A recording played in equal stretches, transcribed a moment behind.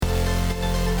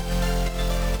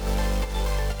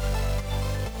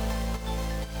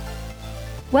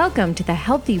Welcome to the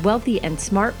Healthy, Wealthy, and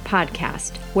Smart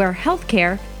podcast, where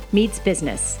healthcare meets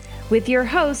business, with your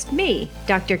host, me,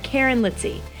 Dr. Karen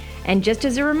Litzy. And just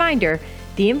as a reminder,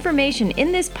 the information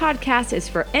in this podcast is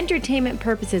for entertainment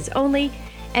purposes only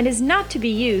and is not to be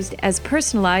used as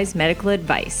personalized medical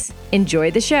advice. Enjoy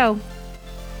the show.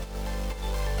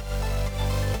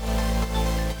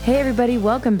 Hey everybody,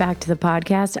 welcome back to the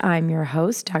podcast. I'm your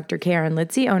host, Dr. Karen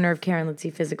Litzy, owner of Karen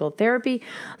Litzy Physical Therapy,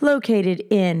 located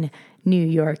in New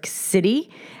York City.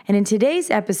 And in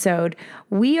today's episode,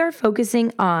 we are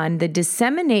focusing on the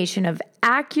dissemination of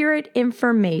accurate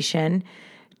information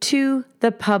to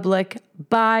the public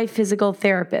by physical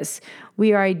therapists.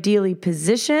 We are ideally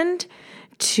positioned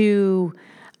to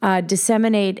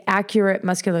disseminate accurate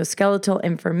musculoskeletal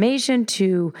information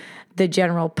to the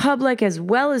general public as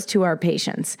well as to our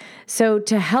patients. So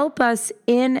to help us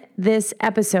in this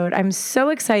episode, I'm so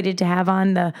excited to have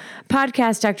on the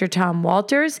podcast Dr. Tom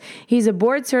Walters. He's a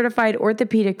board-certified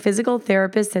orthopedic physical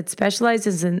therapist that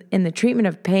specializes in the treatment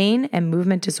of pain and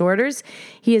movement disorders.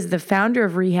 He is the founder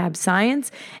of Rehab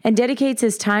Science and dedicates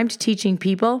his time to teaching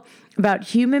people about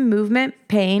human movement,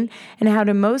 pain, and how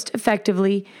to most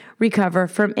effectively recover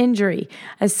from injury.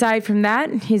 Aside from that,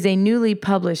 he's a newly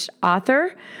published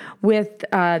author with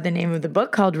the name of the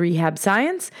book called Rehab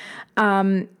Science.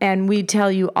 And we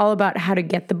tell you all about how to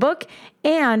get the book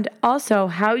and also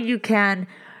how you can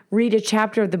read a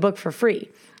chapter of the book for free.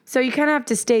 So you kind of have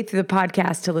to stay through the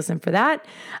podcast to listen for that.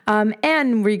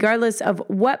 And regardless of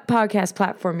what podcast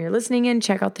platform you're listening in,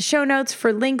 check out the show notes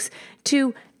for links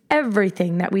to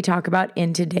everything that we talk about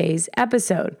in today's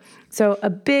episode. So a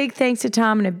big thanks to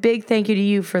Tom and a big thank you to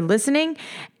you for listening,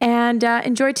 and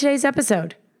enjoy today's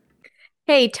episode.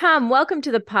 Hey, Tom, welcome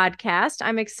to the podcast.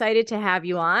 I'm excited to have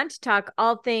you on to talk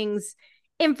all things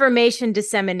information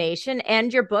dissemination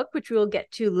and your book, which we will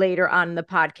get to later on in the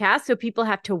podcast. So people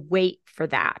have to wait for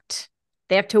that.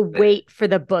 They have to wait for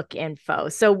the book info.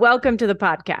 So welcome to the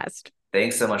podcast.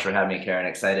 Thanks so much for having me, Karen.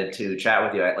 Excited to chat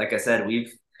with you. Like I said,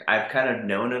 I've kind of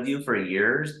known of you for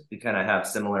years. We kind of have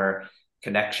similar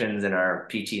connections in our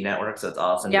PT network. So it's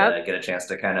awesome to get a chance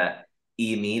to kind of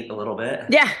meet a little bit.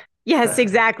 Yeah. Yes,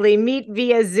 exactly. Meet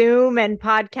via Zoom and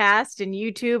podcast and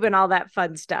YouTube and all that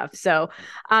fun stuff. So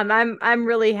I'm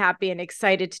really happy and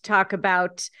excited to talk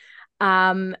about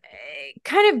kind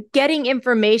of getting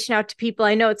information out to people.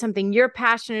 I know it's something you're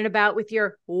passionate about with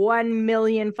your 1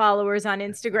 million followers on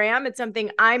Instagram. It's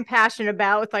something I'm passionate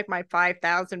about with like my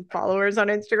 5,000 followers on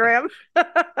Instagram.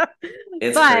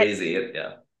 It's crazy.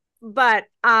 Yeah. But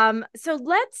so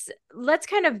let's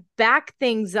kind of back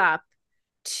things up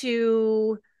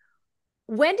to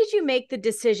when did you make the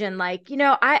decision? Like, you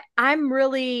know, I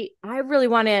really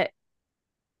want to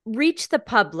reach the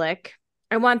public.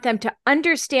 I want them to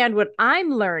understand what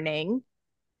I'm learning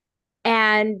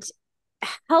and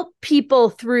help people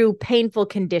through painful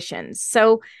conditions.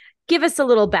 So give us a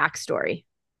little backstory.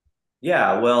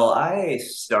 Yeah, well, I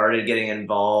started getting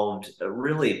involved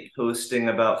really posting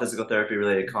about physical therapy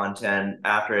related content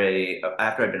after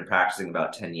I'd been practicing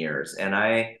about 10 years. And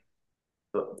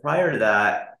prior to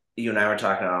that, you and I were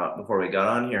talking about before we got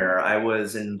on here, I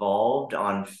was involved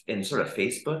in sort of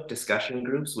Facebook discussion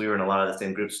groups. We were in a lot of the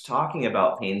same groups talking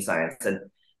about pain science. And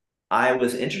I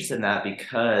was interested in that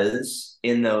because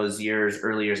in those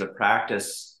early years of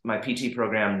practice, my PT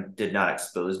program did not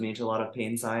expose me to a lot of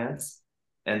pain science.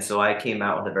 And so I came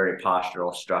out with a very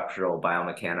postural, structural,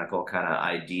 biomechanical kind of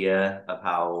idea of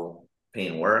how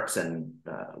pain works and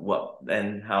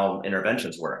how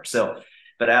interventions work.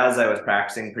 But as I was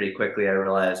practicing pretty quickly, I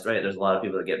realized, there's a lot of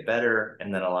people that get better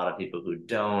and then a lot of people who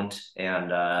don't.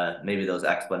 And maybe those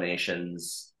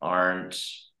explanations aren't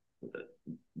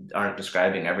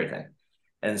describing everything.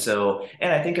 And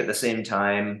I think at the same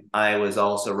time, I was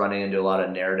also running into a lot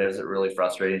of narratives that were really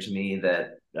frustrating to me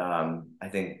that I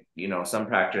think, some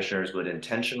practitioners would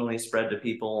intentionally spread to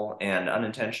people and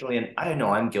unintentionally. And I know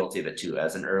I'm guilty of it too.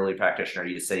 As an early practitioner,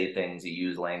 you say things, you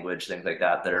use language, things like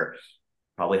that are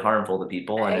probably harmful to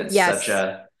people, and it's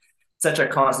such a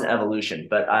constant evolution.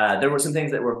 But there were some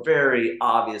things that were very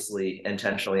obviously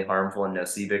intentionally harmful and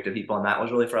nocivic to people, and that was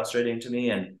really frustrating to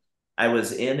me. And I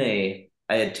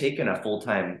had taken a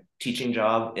full-time teaching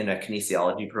job in a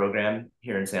kinesiology program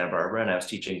here in Santa Barbara, and I was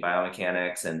teaching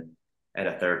biomechanics and at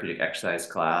a therapeutic exercise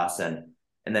class, and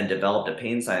then developed a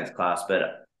pain science class.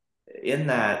 But in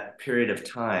that period of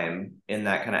time, in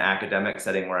that kind of academic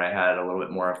setting where I had a little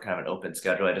bit more of kind of an open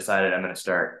schedule, I decided I'm going to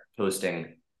start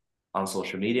posting on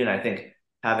social media. And I think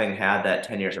having had that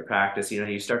 10 years of practice,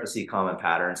 you start to see common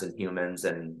patterns in humans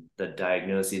and the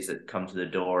diagnoses that come to the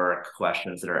door,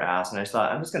 questions that are asked. And I just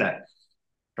thought, I'm just going to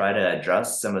try to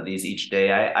address some of these each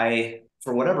day. I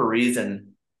for whatever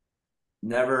reason,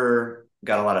 never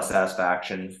got a lot of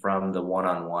satisfaction from the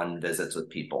one-on-one visits with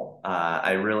people.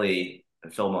 I really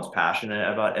feel most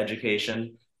passionate about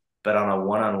education, but on a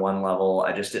one-on-one level,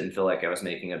 I just didn't feel like I was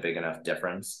making a big enough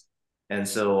difference. And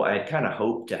so I kind of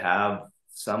hoped to have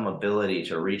some ability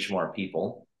to reach more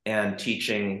people. And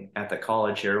teaching at the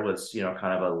college here was,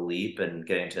 kind of a leap, and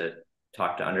getting to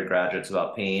talk to undergraduates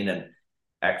about pain and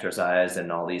exercise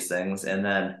and all these things. And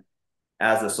then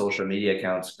as the social media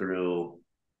accounts grew,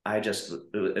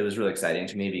 it was really exciting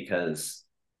to me, because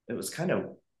it was kind of,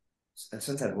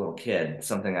 since I was a little kid,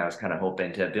 something I was kind of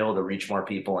hoping to be able to reach more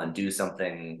people and do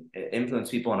something, influence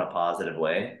people in a positive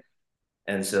way.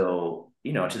 And so,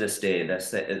 to this day,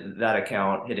 that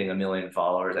account hitting 1 million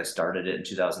followers. I started it in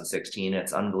 2016.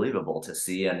 It's unbelievable to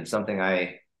see, and something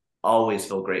I always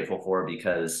feel grateful for,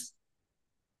 because,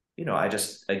 I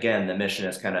just, again, the mission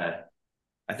is kind of,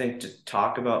 I think, to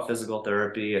talk about physical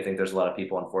therapy. I think there's a lot of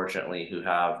people, unfortunately, who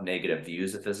have negative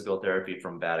views of physical therapy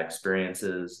from bad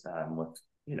experiences, with,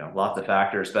 lots of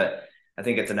factors. But I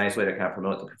think it's a nice way to kind of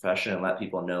promote the profession and let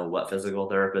people know what physical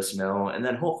therapists know, and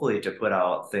then hopefully to put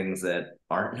out things that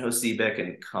aren't nocivic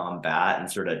and combat and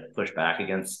sort of push back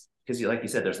against, because like you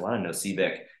said, there's a lot of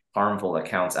nocivic, harmful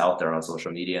accounts out there on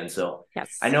social media. And so I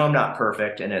Yes. know I'm not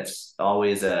perfect, and it's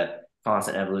always a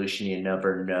constant evolution. You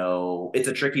never know. It's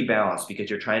a tricky balance, because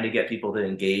you're trying to get people to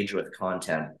engage with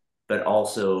content, but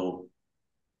also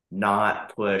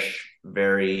not push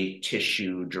very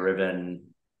tissue driven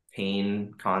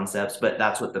pain concepts. But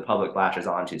that's what the public latches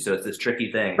onto. So it's this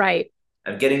tricky thing Right.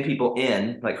 of getting people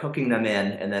in, like hooking them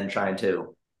in, and then trying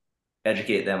to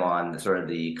educate them on sort of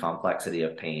the complexity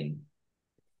of pain.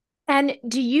 And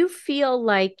do you feel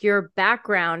like your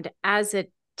background as a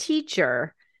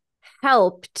teacher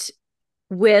helped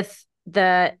with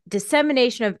the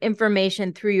dissemination of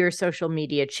information through your social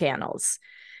media channels?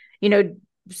 You know,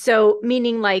 so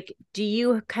meaning like, do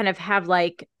you kind of have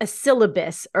like a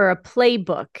syllabus or a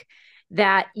playbook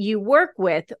that you work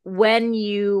with when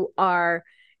you are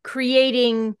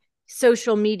creating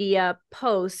social media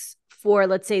posts for,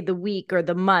 let's say, the week or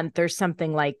the month or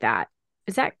something like that?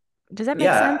 Is that, does that make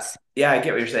Yeah, sense? yeah, I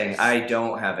get what you're saying. I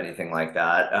don't have anything like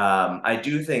that. I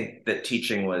do think that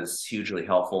teaching was hugely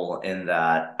helpful in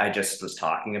that I just was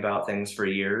talking about things for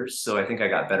years. So I think I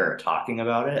got better at talking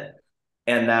about it.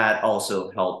 And that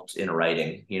also helped in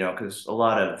writing, because a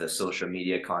lot of the social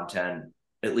media content,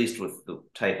 at least with the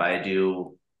type I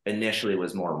do, initially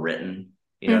was more written.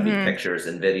 It'd be Mm-hmm. pictures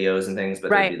and videos and things,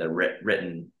 but there'd be Right. the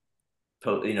written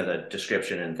the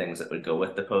description and things that would go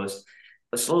with the post.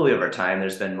 But slowly over time,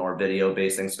 there's been more video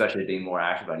based things, especially being more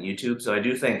active on YouTube. So I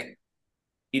do think,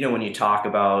 when you talk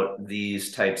about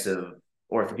these types of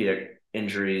orthopedic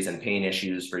injuries and pain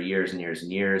issues for years and years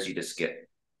and years,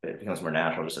 it becomes more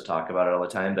natural just to talk about it all the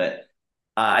time. But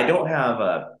I don't have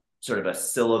a sort of a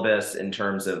syllabus in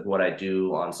terms of what I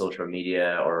do on social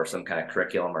media, or some kind of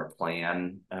curriculum or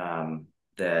plan,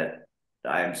 that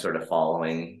I'm sort of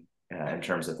following, in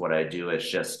terms of what I do.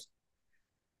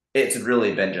 It's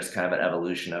really been just kind of an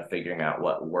evolution of figuring out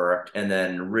what worked, and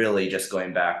then really just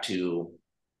going back to,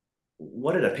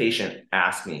 what did a patient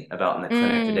ask me about in the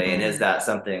clinic today, and is Mm, that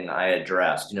something I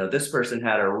addressed? This person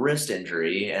had a wrist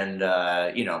injury, and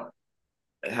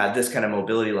had this kind of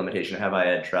mobility limitation. Have I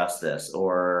addressed this?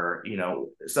 Or,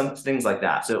 some things like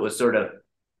that. So it was sort of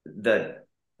the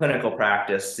clinical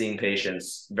practice, seeing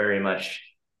patients, very much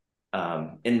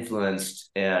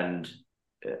influenced and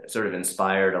sort of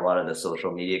inspired a lot of the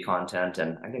social media content.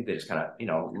 And I think they just kind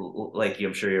of, like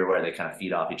I'm sure you're aware, they kind of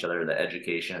feed off each other, the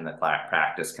education and the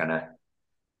practice kind of.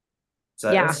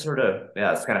 So yeah. it's sort of,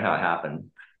 yeah, it's kind of how it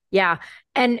happened. Yeah.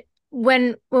 And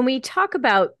when we talk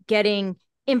about getting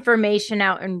information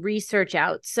out and research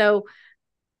out, so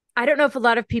I don't know if a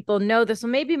lot of people know this, or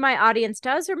maybe my audience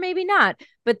does, or maybe not,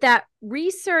 but that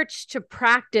research to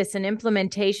practice and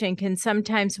implementation can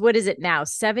sometimes, what is it now,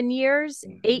 7 years,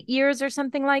 Mm-hmm. 8 years, or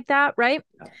something like that, right?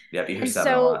 Yeah. Yep, you hear And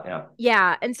seven a so, lot. Yeah.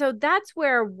 yeah. And so that's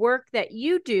where work that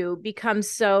you do becomes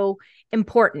so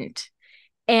important.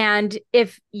 And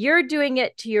if you're doing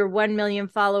it to your 1 million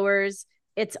followers,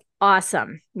 it's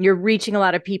awesome. You're reaching a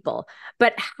lot of people.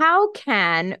 But how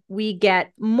can we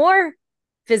get more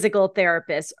physical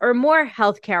therapists or more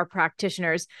healthcare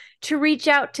practitioners to reach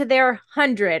out to their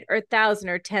 100 or 1,000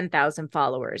 or 10,000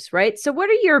 followers, right? So, what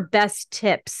are your best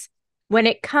tips when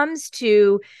it comes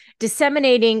to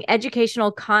disseminating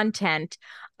educational content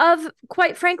of,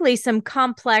 quite frankly, some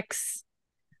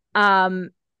um,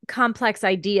 complex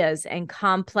ideas and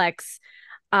complex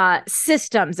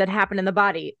systems that happen in the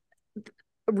body?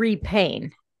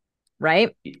 Repain.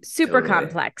 right? Super Totally.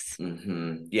 complex.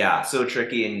 Yeah, so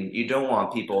tricky. And you don't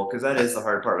want people, because that is the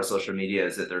hard part with social media,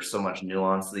 is that there's so much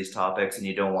nuance to these topics, and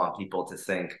you don't want people to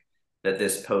think that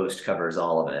this post covers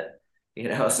all of it.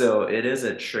 So it is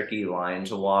a tricky line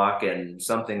to walk, and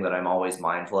something that I'm always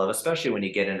mindful of, especially when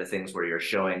you get into things where you're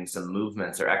showing some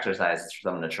movements or exercises for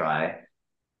someone to try.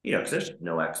 Because there's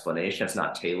no explanation. It's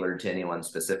not tailored to anyone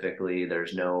specifically.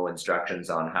 There's no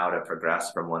instructions on how to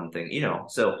progress from one thing.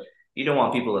 So you don't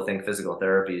want people to think physical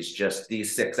therapy is just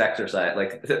these six exercises,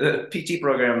 like the PT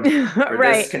program for this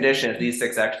Right. condition, these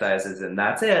six exercises, and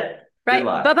that's it. Good Right.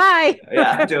 luck. Bye-bye.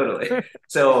 Yeah, totally.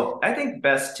 So I think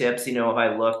best tips, if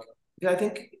I look, I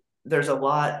think there's a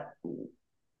lot.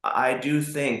 I do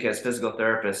think as physical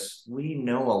therapists, we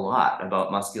know a lot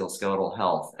about musculoskeletal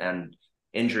health and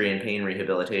injury and pain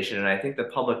rehabilitation. And I think the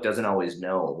public doesn't always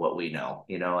know what we know.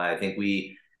 I think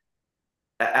we,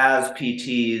 as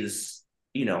PTs,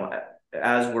 you know,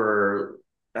 as we're,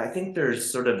 I think there's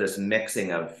sort of this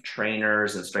mixing of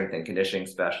trainers and strength and conditioning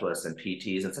specialists and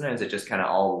PTs. And sometimes it just kind of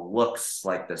all looks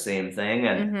like the same thing.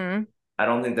 And Mm-hmm. I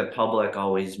don't think the public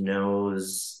always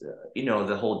knows,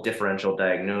 the whole differential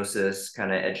diagnosis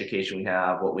kind of education we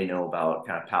have, what we know about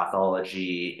kind of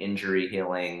pathology, injury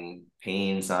healing,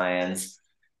 pain science,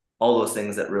 all those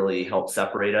things that really help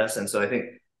separate us. And so I think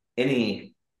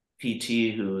any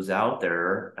PT who's out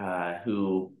there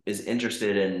who is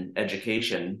interested in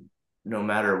education, no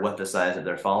matter what the size of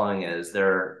their following is,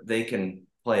 they can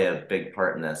play a big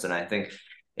part in this. And I think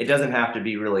it doesn't have to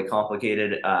be really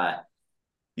complicated. A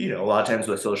lot of times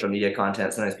with social media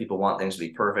content, sometimes people want things to be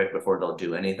perfect before they'll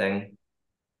do anything.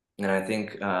 And I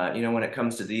think, when it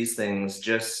comes to these things,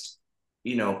 just,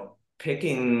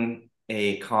 picking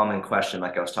a common question,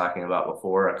 like I was talking about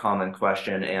before, a common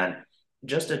question, and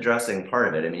just addressing part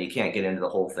of it. I mean, you can't get into the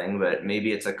whole thing, but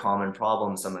maybe it's a common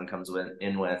problem someone comes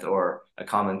in with, or a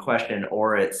common question,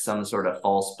 or it's some sort of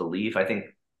false belief. I think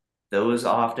those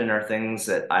often are things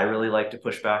that I really like to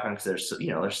push back on, because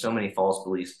there's so many false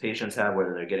beliefs patients have,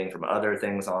 whether they're getting from other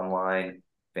things online,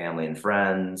 family and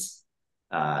friends,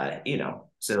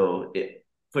 so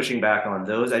pushing back on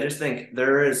those. I just think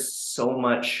there is so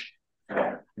much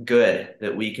good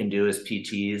that we can do as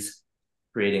PTs,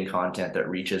 creating content that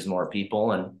reaches more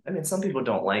people. And I mean, some people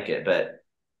don't like it, but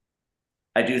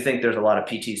I do think there's a lot of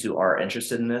PTs who are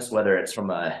interested in this, whether it's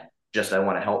from I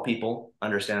want to help people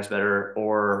understand this better,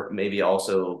 or maybe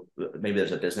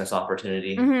there's a business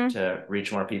opportunity Mm-hmm. to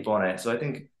reach more people. And so I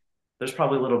think there's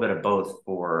probably a little bit of both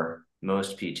for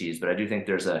most PTs, but I do think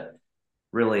there's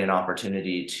really an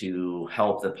opportunity to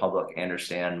help the public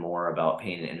understand more about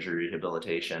pain and injury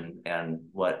rehabilitation and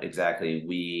what exactly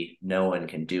we know and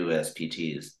can do as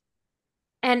PTs.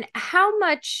 And how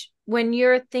much, when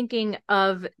you're thinking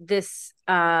of this,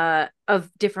 of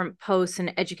different posts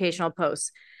and educational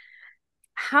posts,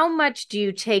 how much do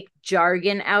you take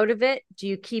jargon out of it? Do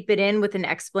you keep it in with an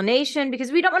explanation?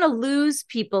 Because we don't want to lose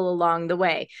people along the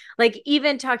way. Like,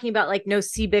 even talking about like no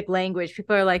CBIC language,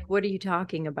 people are like, what are you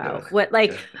talking about? What,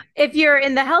 like, if you're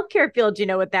in the healthcare field, you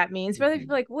know what that means. But other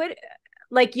people are like, what?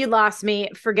 Like, you lost me,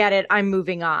 forget it, I'm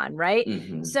moving on, right?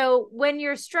 Mm-hmm. So when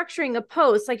you're structuring a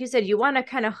post, like you said, you want to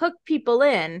kind of hook people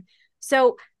in.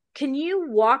 So can you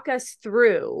walk us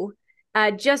through,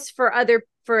 just for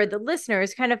the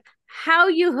listeners, kind of how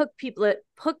you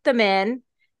hook them in,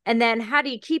 and then how do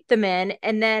you keep them in,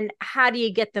 and then how do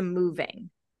you get them moving?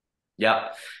 Yeah.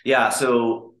 Yeah.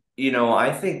 So,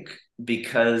 I think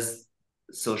because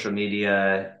social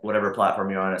media, whatever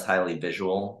platform you're on, is highly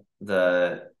visual,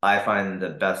 I find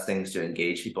the best things to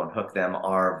engage people and hook them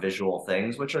are visual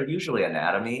things, which are usually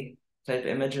anatomy type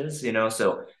images.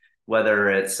 So whether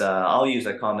it's, I'll use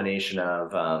a combination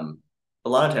of, a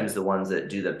lot of times the ones that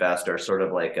do the best are sort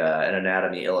of like an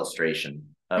anatomy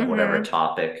illustration of whatever Mm-hmm.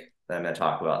 topic that I'm going to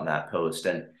talk about in that post.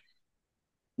 And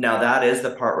now that is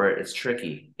the part where it's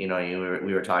tricky. We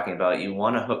were talking about, you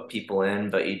want to hook people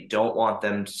in, but you don't want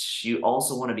them to, you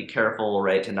also want to be careful,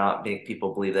 right, to not make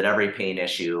people believe that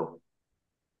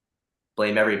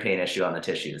blame every pain issue on the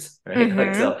tissues, right? Like,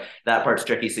 Mm-hmm. so that part's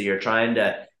tricky. So you're trying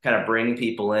to kind of bring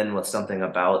people in with something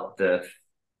about the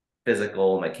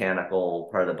physical, mechanical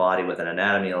part of the body with an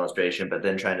anatomy illustration, but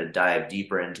then trying to dive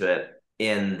deeper into it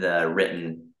in the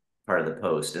written part of the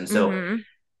post. And so Mm-hmm.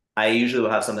 I usually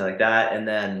will have something like that. And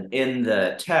then in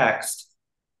the text,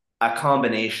 a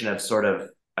combination of sort of,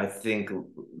 I think,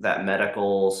 that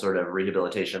medical sort of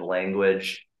rehabilitation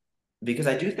language, because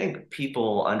I do think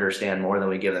people understand more than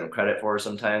we give them credit for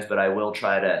sometimes, but I will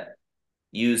try to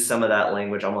use some of that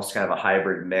language, almost kind of a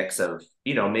hybrid mix of,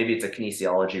 maybe it's a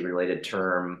kinesiology related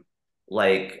term,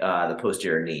 like the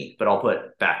posterior knee, but I'll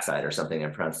put backside or something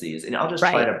in parentheses, and I'll just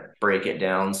try Right. to break it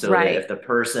down so that Right. if the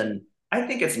person, I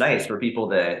think it's nice for people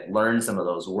to learn some of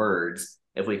those words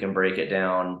if we can break it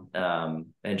down,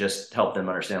 and just help them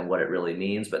understand what it really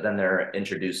means. But then they're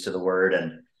introduced to the word,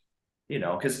 and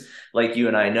because like you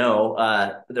and I know,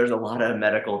 there's a lot of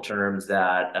medical terms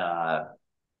that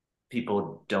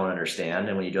people don't understand,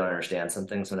 and when you don't understand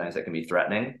something, sometimes it can be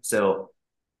threatening. So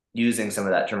using some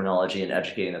of that terminology and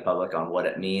educating the public on what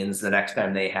it means the next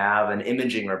time they have an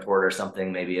imaging report or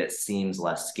something, maybe it seems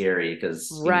less scary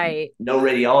because Right. no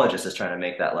radiologist is trying to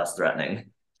make that less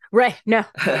threatening. Right. No,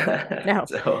 no,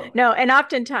 So no. And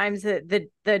oftentimes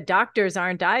the doctors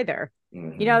aren't either,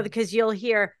 mhm. because you'll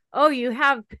hear, oh,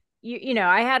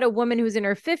 I had a woman who's in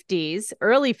her 50s,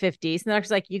 early 50s, and the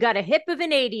doctor's like, you got a hip of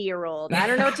an 80-year-old. I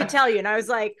don't know what to tell you. And I was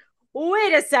like,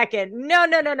 wait a second. No,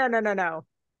 no, no, no, no, no, no.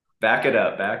 Back it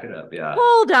up, yeah,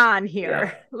 Hold on yeah,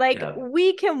 here. Like, yeah.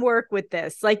 we can work with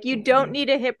this. Like, you don't Mhm. need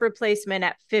a hip replacement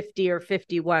at 50 or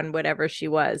 51, whatever she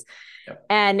was.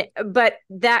 Yep. But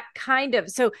that kind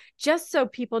of, so just so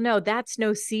people know, that's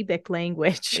no CBIC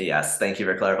language. Yes, thank you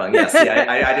for clarifying. Yes, see,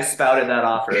 I just spouted that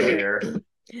off earlier,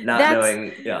 not that's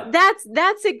knowing. Yeah.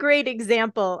 that's a great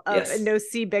example of a Yes. no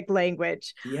CBIC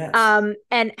language. Yes.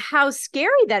 And how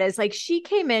scary that is. Like, she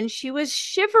came in, she was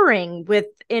shivering with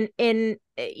in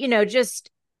just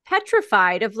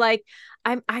petrified of like,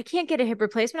 I can't get a hip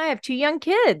replacement. I have two young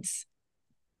kids.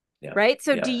 Yeah. Right.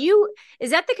 So Yeah.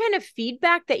 is that the kind of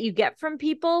feedback that you get from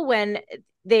people when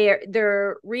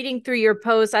they're reading through your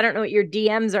posts? I don't know what your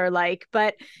DMs are like,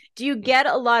 but do you get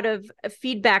a lot of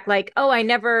feedback like, oh, I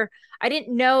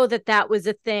didn't know that was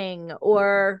a thing?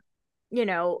 Or,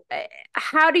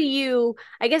 how do you,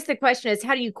 I guess the question is,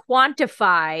 how do you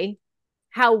quantify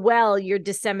how well you're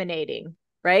disseminating?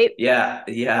 Right. Yeah,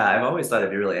 yeah. I've always thought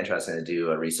it'd be really interesting to do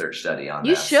a research study on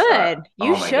You this. should.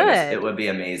 You Oh my goodness, it should. would be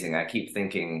amazing. I keep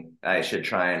thinking I should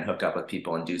try and hook up with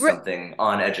people and do Re- something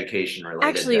on education related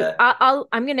Actually, to.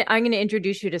 I'm gonna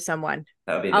introduce you to someone.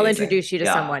 That would be I'll amazing. introduce you to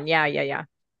Yeah, someone. Yeah, yeah, yeah.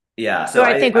 yeah. Who So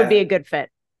I think would be a good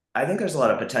fit. I think there's a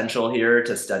lot of potential here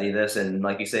to study this and,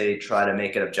 like you say, try to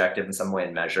make it objective in some way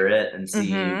and measure it and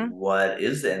see Mm-hmm. what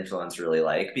is the influence really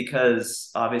like.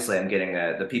 Because obviously, I'm getting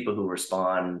the people who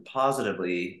respond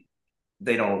positively,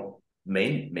 they don't,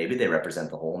 maybe they represent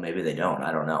the whole, maybe they don't,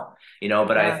 I don't know,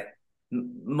 but Yeah.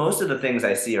 most of the things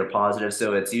I see are positive.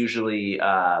 So it's usually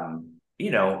a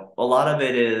lot of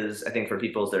it is, I think, for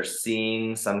people is they're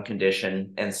seeing some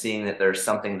condition and seeing that there's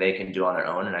something they can do on their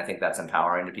own, and I think that's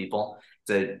empowering to people.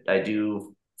 So I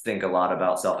do think a lot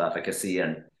about self-efficacy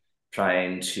and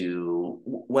trying to,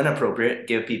 when appropriate,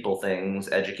 give people things,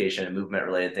 education and movement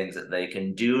related things that they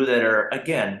can do that are,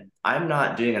 again, I'm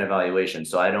not doing an evaluation,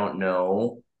 so I don't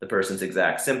know the person's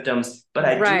exact symptoms, but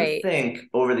I do Right. think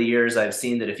over the years I've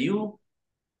seen that if you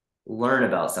learn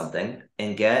about something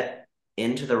and get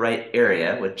into the right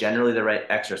area with generally the right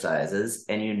exercises,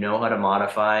 and you know how to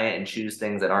modify and choose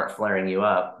things that aren't flaring you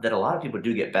up, that a lot of people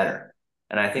do get better.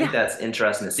 And I think Yeah. that's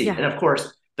interesting to see. Yeah. And of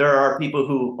course, there are people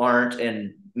who aren't,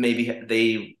 and maybe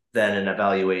they then an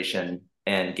evaluation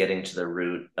and getting to the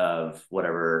root of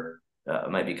whatever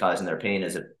might be causing their pain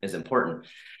is important.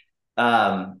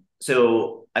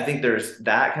 So I think there's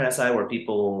that kind of side where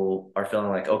people are feeling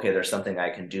like, okay, there's something I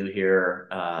can do here.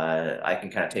 I can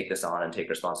kind of take this on and take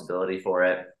responsibility for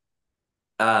it.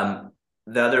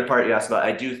 The other part you asked about,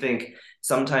 I do think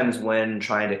sometimes when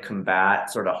trying to combat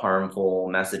sort of harmful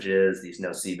messages, these no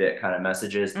CBIT kind of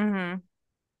messages, Mm-hmm.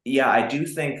 yeah, I do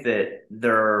think that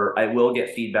I will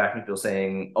get feedback from people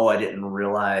saying, oh, I didn't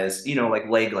realize, like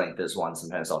leg length is one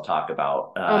sometimes I'll talk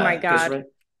about. Oh my Because God.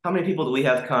 how many people do we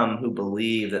have come who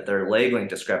believe that their leg length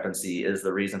discrepancy is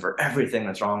the reason for everything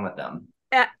that's wrong with them?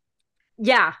 Uh,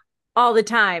 yeah, all the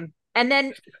time.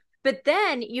 But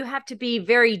then you have to be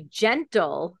very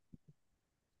gentle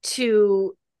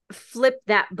to flip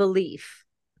that belief,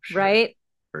 Sure, right?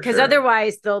 for Because sure.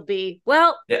 otherwise they'll be,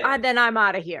 well, Yeah, then I'm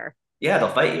out of here. yeah, they'll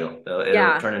fight you. It'll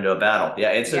Yeah. turn into a battle. Yeah,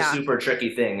 it's a Yeah. super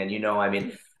tricky thing. And, I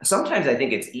mean, sometimes I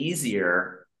think it's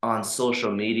easier on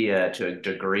social media to a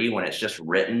degree when it's just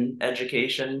written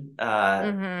education.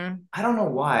 Mm-hmm. I don't know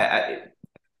why.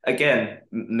 Again,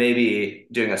 maybe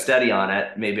doing a study on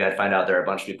it, maybe I'd find out there are a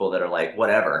bunch of people that are like,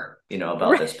 whatever,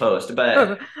 about Right. this post.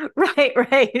 But Right,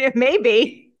 right.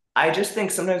 Maybe. I just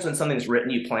think sometimes when something's written,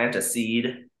 you plant a seed,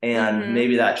 and Mm-hmm.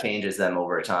 maybe that changes them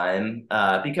over time.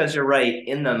 Because you're right,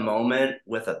 in the moment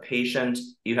with a patient,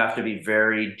 you have to be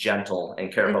very gentle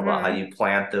and careful about how Mm-hmm. you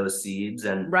plant those seeds.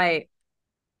 And Right.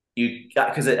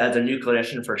 because as a new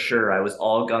clinician, for sure, I was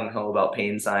all gung ho about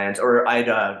pain science, or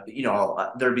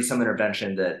there'd be some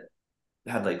intervention that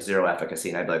had like zero efficacy.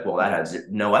 And I'd be like, well, that has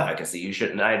no efficacy. You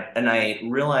shouldn't. And I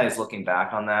realized looking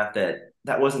back on that,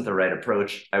 that wasn't the right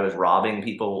approach. I was robbing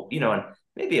people, and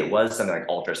maybe it was something like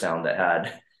ultrasound that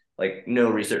had like no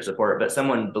research support, but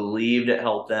someone believed it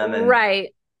helped them. And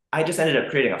Right. I just ended up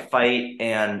creating a fight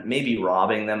and maybe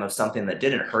robbing them of something that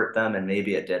didn't hurt them. And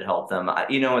maybe it did help them.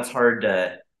 It's hard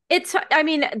to. I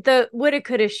mean, the woulda,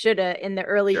 coulda, shoulda in the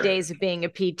early Sure. days of being a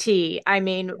PT. I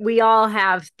mean, we all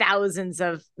have thousands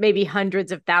of, maybe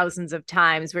hundreds of thousands of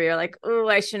times where you're like, oh,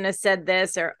 I shouldn't have said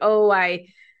this, or oh,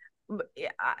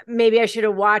 maybe I should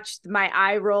have watched my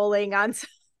eye rolling on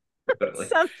Totally.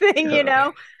 something, Totally.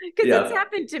 because it's Yeah.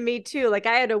 happened to me too. Like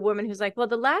I had a woman who's like, well,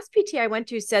 the last PT I went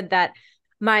to said that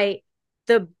my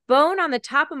the bone on the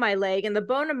top of my leg and the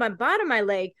bone on my bottom of my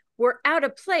leg were out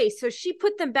of place. So she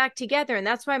put them back together and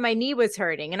that's why my knee was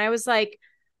hurting. And I was like,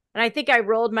 and I think I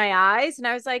rolled my eyes and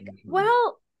I was like, Mhm.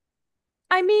 well,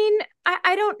 I mean,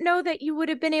 I don't know that you would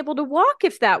have been able to walk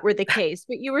if that were the case,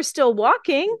 but you were still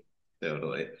walking.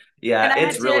 Totally. And Yeah, I had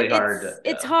it's to, really hard.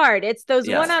 it's hard. It's those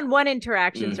Yes. one-on-one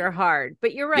interactions Mm. are hard.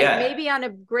 But you're right. Yeah. Maybe on a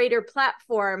greater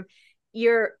platform,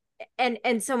 you're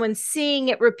and someone's seeing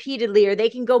it repeatedly, or they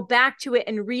can go back to it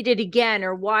and read it again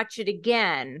or watch it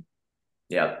again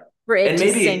Yeah. for it And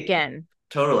to sink maybe in.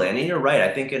 totally. And you're right.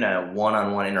 I think in a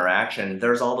one-on-one interaction,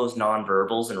 there's all those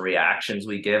nonverbals and reactions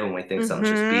we give when we think something's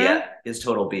just Mm-hmm. BS, is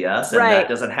total BS. And that Right.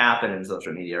 doesn't happen in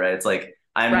social media, right? It's like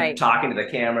I'm Right. talking to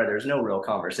the camera, there's no real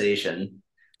conversation.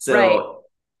 Right. So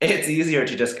it's easier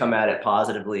to just come at it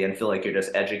positively and feel like you're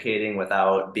just educating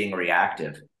without being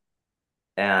reactive.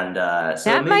 And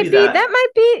so maybe That that. might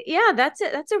be, yeah, that's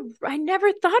it. I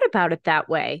never thought about it that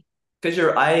way. Because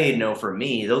I know for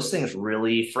me, those things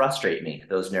really frustrate me,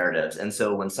 those narratives. And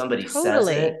so when somebody says it,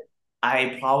 Totally.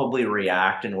 I probably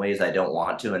react in ways I don't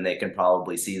want to, and they can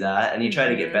probably see that. And you try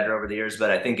to get Mm-hmm. better over the years, but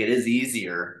I think it is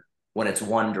easier when it's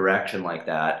one direction like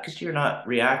that because you're not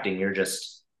reacting, you're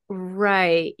just.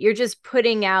 Right. You're just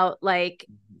putting out like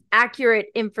accurate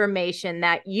information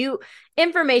that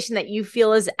you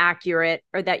feel is accurate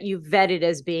or that you vetted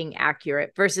as being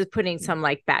accurate versus putting some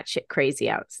like batshit crazy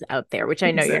out there, which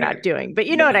I know you're Exactly. not doing, but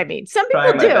you know what No, I mean. Some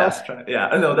trying people my do. best. Yeah,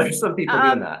 I know there's some people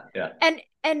doing Um, that. Yeah.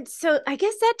 and so I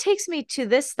guess that takes me to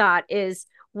this thought is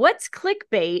what's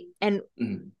clickbait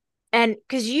Mhm. and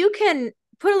because you can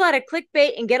put a lot of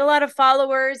clickbait and get a lot of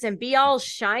followers and be all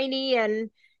shiny and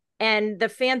the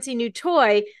fancy new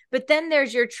toy, but then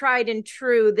there's your tried and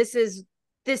true, this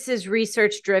is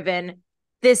research driven,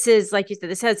 this is like you said,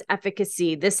 this has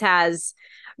efficacy, this has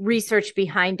research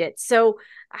behind it. So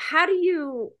how do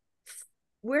you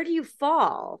where do you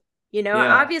fall? Yeah,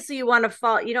 Obviously you want to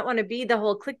fall, you don't want to be the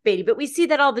whole clickbaity, but we see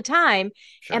that all the time,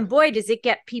 and sure. boy does it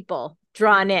get people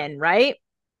drawn in, right?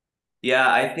 Yeah,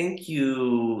 I think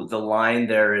the line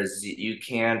there is you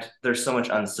can't, there's so much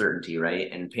uncertainty,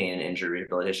 right? In pain and injury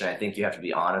rehabilitation. I think you have to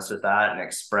be honest with that and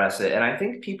express it. And I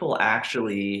think people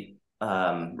actually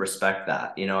respect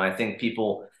that. I think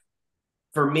people,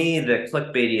 for me, the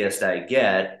clickbaitiest I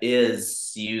get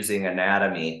is using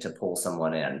anatomy to pull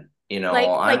someone in. I'm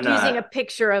Like using a not,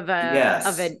 picture of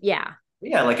yes. yeah,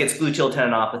 Yeah, like it's gluteal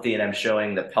tendinopathy, and I'm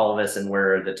showing the pelvis and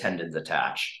where the tendons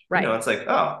attach. right. It's like,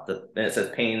 oh, and it says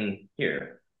pain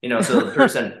here. So the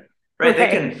person, right? They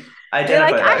Right. can They're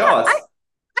like, identify like, oh, I it's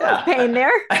have yeah, pain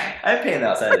there. I have pain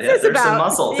outside of the What's hip. this There's some about?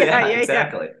 muscles. Yeah, Yeah, yeah, yeah.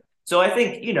 exactly. So I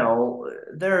think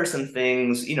there are some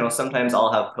things. Sometimes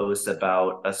I'll have posts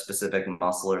about a specific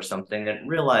muscle or something, and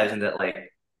realizing that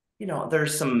like,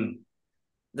 there's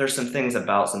some things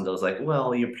about some of those like,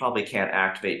 well, you probably can't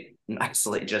activate and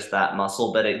isolate just that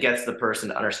muscle, but it gets the person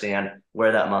to understand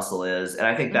where that muscle is. And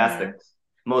I think that's Mm-hmm. the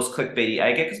most clickbaity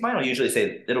I get because mine will usually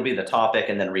say it'll be the topic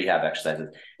and then rehab exercises.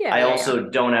 Yeah, I yeah, yeah. also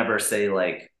don't ever say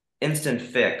like instant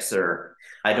fix or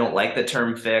I don't like the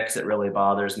term fix. It really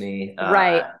bothers me.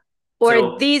 Right. Or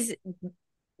So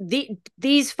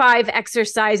these five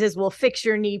exercises will fix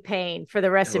your knee pain for the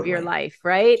rest of your totally, life,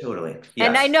 right? totally.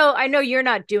 And Yes. I know you're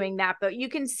not doing that, but you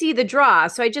can see the draw.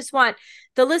 So I just want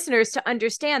the listeners to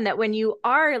understand that when you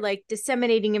are like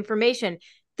disseminating information,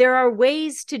 there are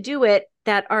ways to do it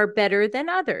that are better than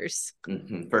others.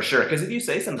 For sure. Because if you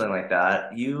say something like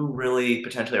that, you really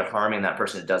potentially are harming that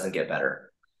person. It doesn't get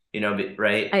better,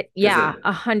 right? Because Yeah,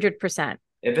 100%.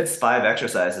 if it's five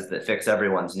exercises that fix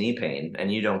everyone's knee pain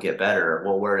and you don't get better,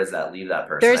 well, where does that leave that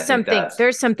person? I think that's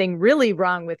There's something really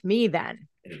wrong with me then,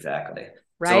 exactly.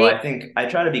 So right? I think I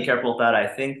try to be careful with that. I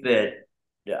think that,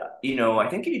 yeah, I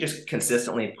think if you just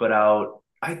consistently put out,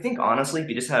 I think honestly, if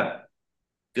you just have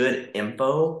good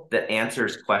info that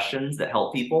answers questions that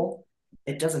help people,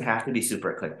 it doesn't have to be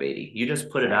super clickbaity. You just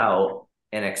put it Right. out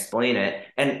and explain it.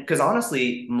 And because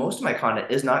honestly, most of my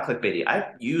content is not clickbaity.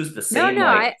 I use the No, same no,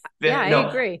 like yeah, I no,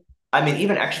 agree. I mean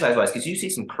even exercise wise, because you see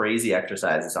some crazy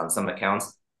exercises on some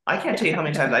accounts. I can't tell you how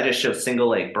many times I just show single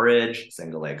leg bridge,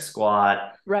 single leg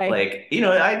squat. Right.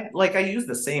 Like, I use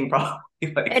the same probably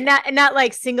And like not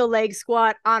like single leg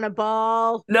squat on a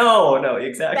ball, no,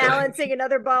 exactly. balancing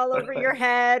another ball over your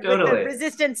head with the Totally.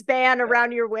 resistance band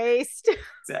around your waist.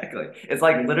 Exactly. It's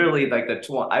like literally like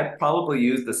I probably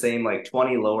use the same like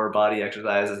 20 lower body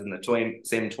exercises and the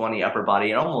same 20 upper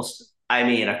body and almost, I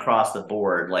mean, across the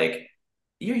board. Like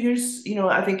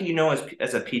I think,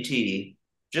 as a PT,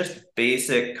 just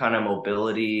basic kind of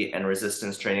mobility and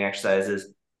resistance training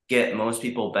exercises get most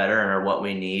people better and are what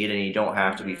we need. And you don't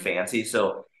have to be Mhm. fancy.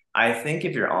 So I think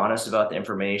if you're honest about the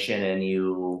information and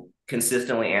you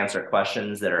consistently answer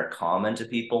questions that are common to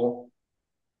people,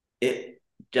 it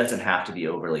doesn't have to be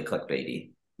overly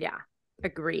clickbaity. Yeah,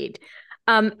 agreed.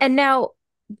 And now,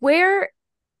 where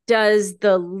does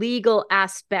the legal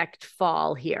aspect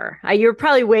fall here? You're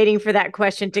probably waiting for that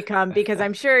question to come because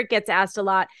I'm sure it gets asked a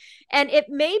lot. And it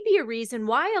may be a reason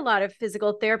why a lot of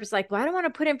physical therapists are like, well, I don't want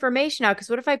to put information out because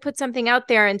what if I put something out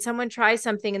there and someone tries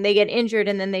something and they get injured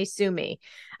and then they sue me?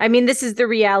 I mean, this is the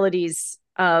realities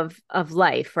of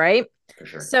life, right? For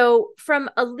sure. So, from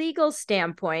a legal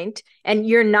standpoint, and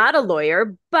you're not a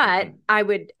lawyer, but Mm-hmm. I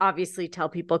would obviously tell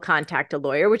people contact a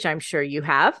lawyer, which I'm sure you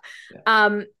have. Yeah.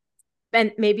 Um,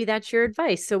 and maybe that's your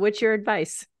advice. So what's your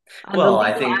advice on the Well,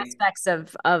 I legal think, aspects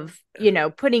of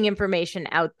putting information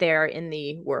out there in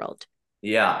the world?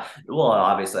 yeah. Well,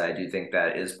 obviously, I do think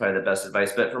that is probably the best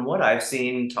advice. But from what I've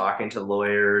seen, talking to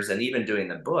lawyers and even doing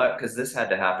the book, because this had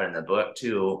to happen in the book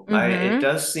too, it Mm-hmm.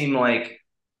 does seem like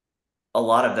a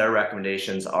lot of their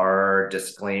recommendations are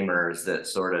disclaimers that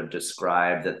sort of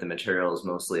describe that the material is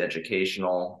mostly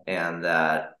educational and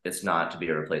that it's not to be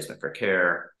a replacement for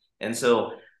care. And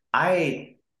so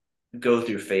I go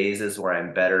through phases where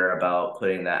I'm better about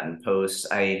putting that in posts.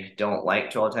 I don't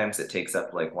like to all the times it takes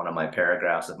up like one of my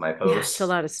paragraphs of my Yeah, it's a posts.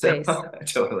 lot of So space.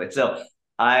 totally. So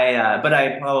but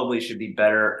I probably should be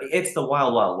better. It's the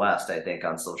wild, wild west, I think,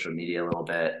 on social media a little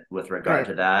bit with regard Right.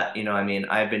 to that. I mean,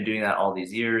 I've been doing that all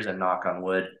these years and knock on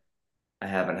wood, I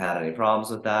haven't had any problems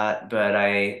with that. But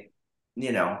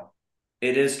you know,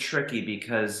 it is tricky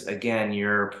because again,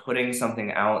 you're putting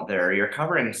something out there, you're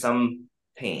covering some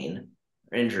pain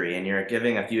or injury, and you're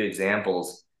giving a few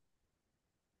examples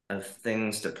of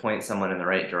things to point someone in the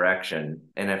right direction.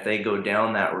 And if they go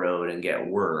down that road and get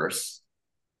worse,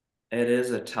 it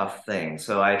is a tough thing.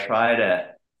 So I try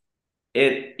to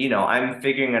I'm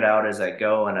figuring it out as I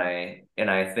go and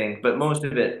I think, but most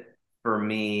of it for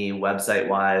me, website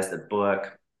wise, the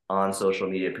book on social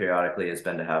media periodically has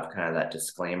been to have kind of that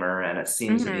disclaimer. And it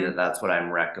seems to be Mm-hmm. that that's what I'm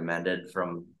recommended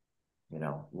from,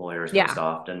 lawyers most Yeah.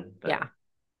 often. Yeah. But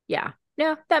Yeah.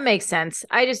 No, that makes sense.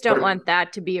 I just don't what want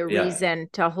that to be a yeah. reason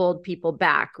to hold people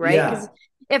back, right? Yeah. Because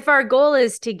if our goal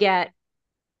is to get,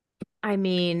 I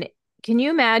mean, can you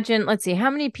imagine? Let's see, how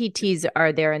many PTs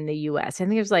are there in the US? I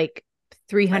think there's like I forget.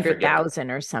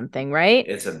 300,000 or something, right?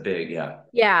 It's a big, yeah.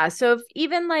 Yeah. So if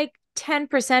even like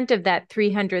 10% of that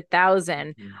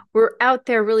 300,000 Mhm. were out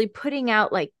there really putting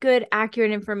out like good,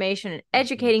 accurate information and Mhm.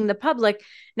 educating the public,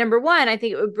 number one, I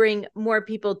think it would bring more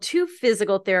people to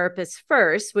physical therapists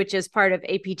first, which is part of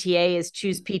APTA is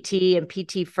choose PT and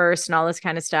PT first and all this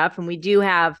kind of stuff. And we do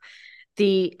have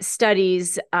the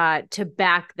studies to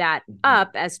back that Mhm.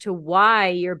 up as to why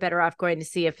you're better off going to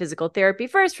see a physical therapy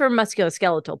first for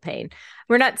musculoskeletal pain.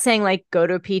 We're not saying like go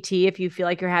to a PT if you feel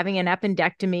like you're having an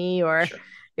appendectomy or Sure.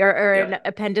 or an Yep.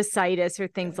 appendicitis or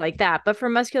Yeah. things like that. But for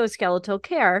musculoskeletal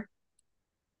care,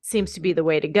 seems to be Mhm. the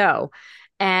way to go.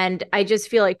 And I just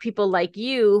feel like people like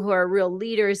you who are real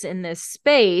leaders in this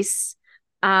space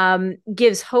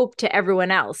gives hope to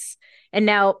everyone else. And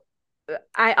now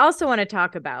I also want to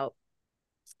talk about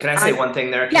Can I say on one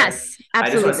thing there, Karen? yes, I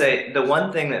just want to absolutely. say the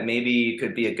one thing that maybe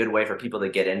could be a good way for people to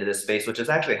get into this space, which is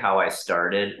actually how I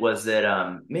started, was that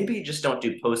maybe just don't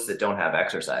do posts that don't have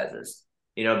exercises.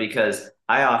 Because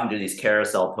I often do these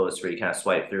carousel posts where you kind of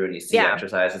swipe through and you see Yeah,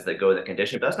 exercises that go with the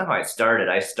condition. But that's not how I started.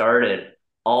 I started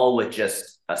all with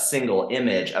just a single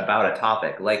image about a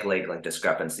topic like leg length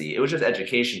discrepancy. It was just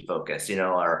education focused,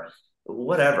 or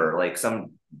whatever, like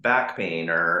some back pain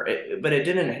but it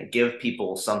didn't give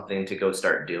people something to go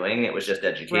start doing. It was just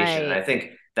education. And I right.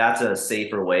 think that's a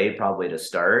safer way probably to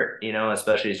start,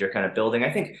 especially as you're kind of building.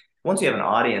 I think once you have an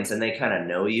audience and they kind of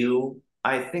know you,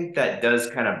 I think that does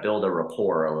kind of build a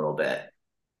rapport a little bit.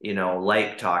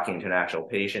 Like talking to an actual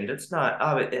patient. It's not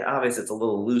obvious, it's a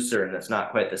little looser and it's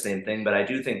not quite the same thing, but I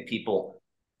do think people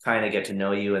kind of get to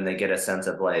know you and they get a sense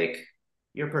of like,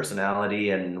 your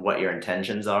personality and what your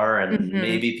intentions are. And Hmm.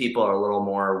 maybe people are a little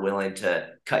more willing to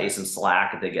cut you some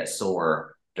slack if they get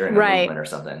sore during a Right. movement or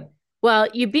something. Well,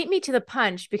 you beat me to the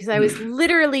punch because I was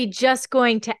literally just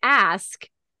going to ask.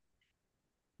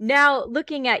 Now,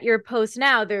 looking at your posts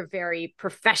now, they're very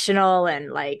professional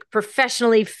and like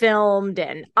professionally filmed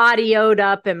and audioed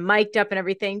up and mic'd up and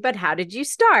everything. But how did you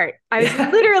start? I was Yeah.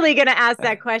 literally going to ask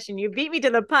that question. You beat me to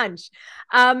the punch.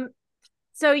 Um,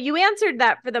 so you answered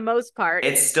that for the most part.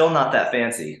 It's still not that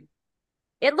fancy.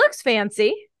 It looks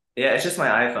fancy. Yeah, it's just my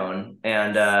iPhone.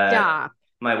 And Stop.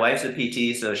 my wife's a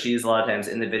PT, so she's a lot of times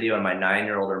in the video, and my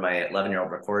 9-year-old or my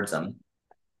 11-year-old records them.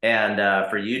 And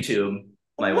for YouTube,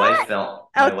 What?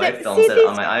 my Okay. wife films See, it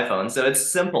on these, my iPhone. So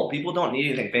it's simple. People don't need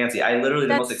anything fancy. I literally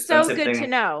the most that's so expensive good to thing,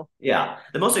 know. yeah,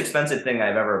 the most expensive thing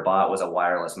I've ever bought was a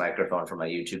wireless microphone for my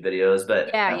YouTube videos, but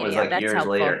Yeah, that yeah, was yeah. like That's years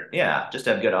helpful. later. Yeah, just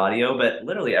to have good audio, but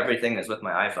literally everything is with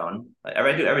my iPhone. I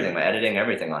do everything, my editing,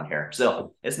 everything on here.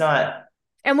 So it's not.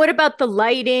 And what about the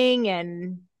lighting?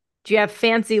 And do you have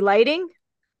fancy lighting?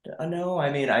 No,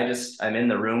 I mean, I'm in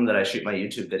the room that I shoot my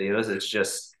YouTube videos. It's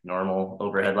just normal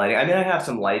overhead lighting. I mean, I have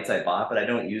some lights I bought, but I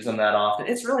don't use them that often.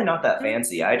 It's really not that Mm,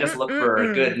 fancy. I just mm, look mm, for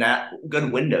mm.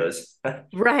 good windows.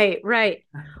 Right, right.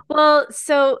 Well,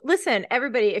 so listen,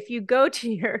 everybody, if you go to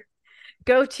your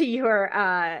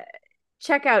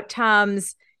check out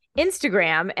Tom's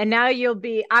Instagram, and now you'll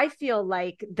be, I feel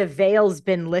like the veil's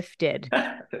been lifted.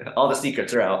 All the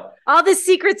secrets are out. All the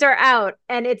secrets are out,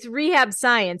 and it's Rehab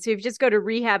Science. So if you just go to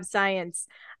Rehab Science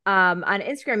on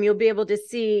Instagram, you'll be able to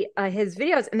see his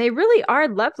videos, and they really are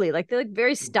lovely. Like they look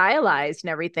very stylized and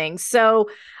everything. So,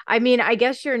 I mean, I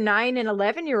guess your 9 and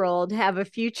 11-year-old have a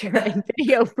future in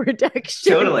video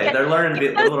production. Totally. They're learning to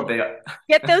Get be a those, little bit.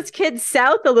 get those kids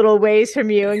south a little ways from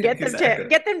you, and Exactly.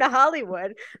 get them to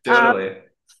Hollywood. Um, Totally.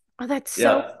 oh, that's so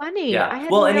Yeah. funny. I Yeah.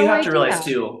 had Well, and you no have to realize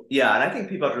idea. too, yeah, and I think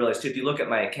people have to realize too, if you look at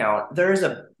my account, there is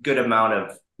a good amount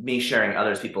of me sharing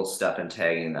other people's stuff and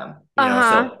tagging them. Uh huh.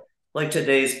 So like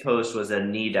today's post was a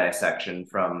knee dissection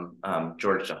from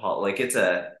George DeHall. Like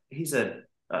he's a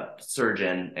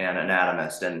surgeon and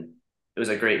anatomist, and it was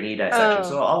a great knee dissection.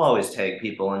 So Oh, I'll always tag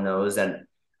people in those. And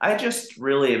I just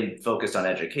really am focused on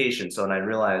education. So and I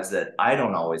realized that I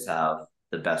don't always have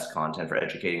the best content for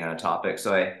educating on a topic.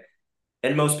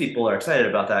 And most people are excited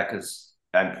about that because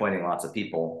I'm pointing lots of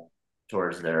people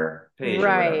towards their page or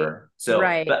right, whatever. So,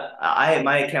 right. but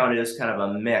my account is kind of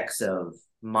a mix of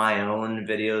my own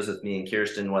videos with me and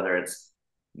Kirsten, whether it's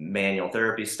manual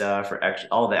therapy stuff or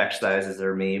all the exercises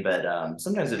are me, but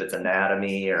sometimes if it's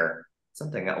anatomy or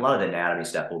something, a lot of the anatomy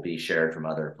stuff will be shared from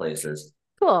other places.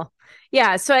 Cool.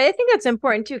 Yeah. So I think that's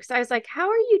important too, because I was like, how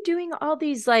are you doing all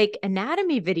these like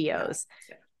anatomy Yeah, videos?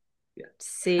 yeah, yeah.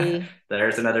 See,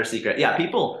 There's another secret. Yeah,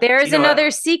 people, there's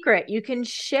another secret you can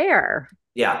share.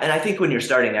 yeah, and I think when you're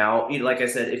starting out, like I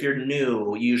said, if you're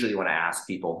new, you usually want to ask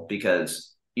people because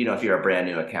if you're a brand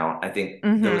new account, I think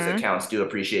those Mm-hmm. accounts do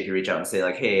appreciate if you reach out and say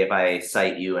like, "Hey, if I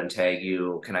cite you and tag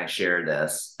you, can I share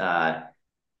this?"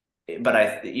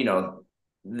 But a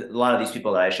lot of these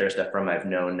people that I share stuff from, I've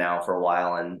known now for a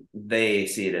while, and they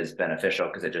see it as beneficial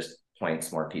because it just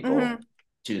points more Mm-hmm. people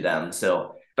to them.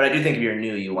 So, but I do think if you're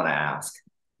new, you want to ask.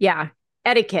 Yeah.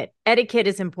 Etiquette. Etiquette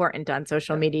is important on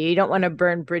social Yeah. media. You don't want to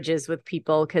burn bridges with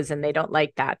people because then they don't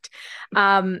like that.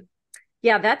 Um,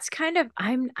 yeah, that's kind of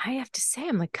I have to say,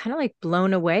 I'm like kind of like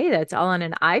blown away that's all on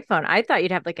an iPhone. I thought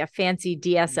you'd have like a fancy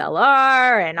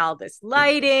DSLR and all this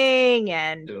lighting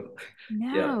and So,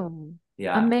 yeah, no.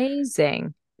 yeah.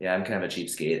 Amazing. Yeah, I'm kind of a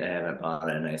cheapskate. I haven't bought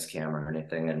a nice camera or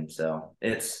anything, and so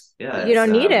You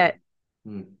don't need it.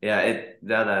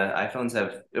 the iPhones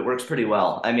it works pretty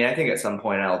well. I mean, I think at some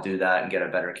point I'll do that and get a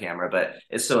better camera, but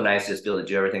it's so nice to just be able to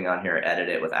do everything on here, edit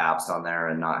it with apps on there,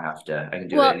 and not have to. I can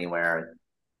do it Well, anywhere.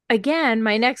 again,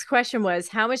 my next question was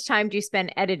how much time do you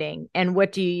spend editing and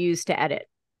what do you use to edit?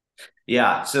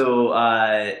 Yeah, so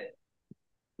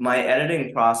my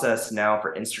editing process now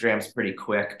for Instagram is pretty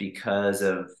quick because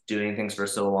of doing things for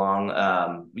so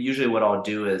long. Usually, what I'll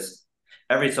do is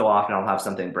every so often I'll have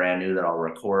something brand new that I'll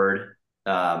record.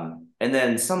 And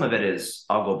then some of it is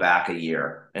I'll go back a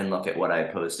year and look at what I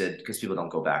posted because people don't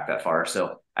go back that far.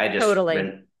 So I just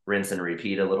Totally. rinse and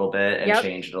repeat a little bit and Yep.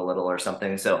 change it a little or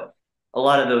something. So a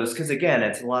lot of those, because again,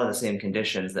 it's a lot of the same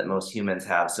conditions that most humans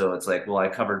have. So it's like, well, I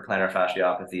covered plantar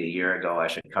fasciopathy a year ago. I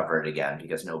should cover it again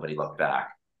because nobody looked back.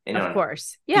 Of And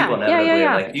course. people Yeah. Yeah. Yeah. inevitably are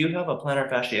Yeah. like, "Do you have a plantar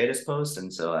fasciitis post?"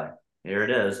 And so here it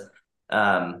is.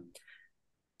 Um,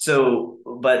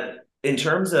 but in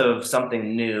terms of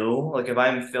something new, like if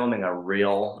I'm filming a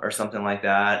reel or something like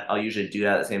that, I'll usually do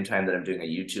that at the same time that I'm doing a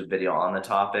YouTube video on the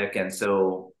topic. And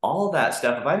so all of that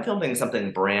stuff, if I'm filming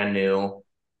something brand new,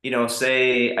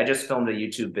 say I just filmed a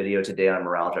YouTube video today on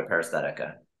myalgia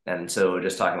paresthetica. And so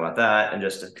just talking about that and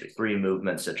just 3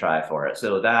 movements to try for it.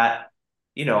 So that,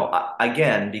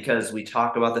 again, because we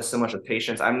talk about this so much with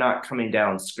patients, I'm not coming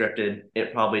down scripted.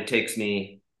 It probably takes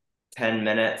me 10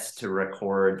 minutes to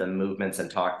record the movements and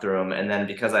talk through them. And then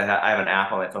because I have an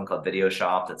app on my phone called Video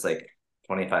Shop that's like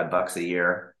 $25 a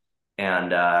year.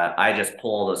 And I just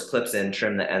pull all those clips in,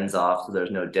 trim the ends off so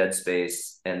there's no dead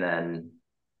space. And then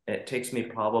it takes me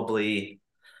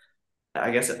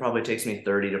I guess it probably takes me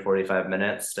 30 to 45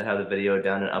 minutes to have the video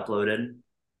done and uploaded.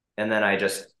 And then I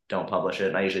just don't publish it.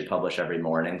 And I usually publish every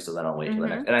morning. So then I'll wait till the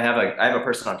next. And I have a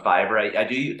person on Fiverr. I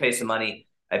do pay some money.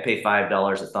 I pay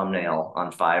 $5 a thumbnail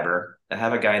on Fiverr. I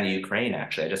have a guy in the Ukraine,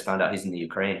 actually. I just found out he's in the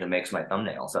Ukraine who makes my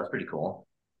thumbnails. So that's pretty cool.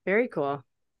 Very cool.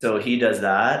 So he does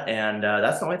that. And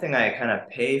that's the only thing I kind of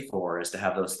pay for is to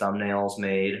have those thumbnails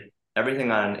made.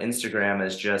 Everything on Instagram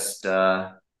is just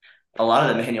a lot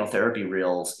of the manual therapy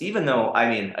reels, even though, I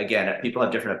mean, again, people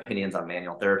have different opinions on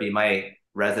manual therapy. My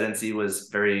residency was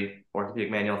very orthopedic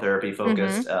manual therapy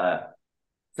focused.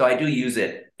 So I do use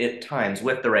it at times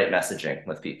with the right messaging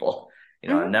with people.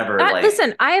 I'm never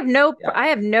listen, I have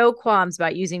no qualms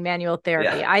about using manual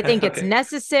therapy. Yeah. I think it's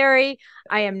necessary.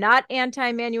 I am not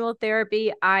anti-manual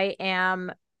therapy. I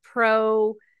am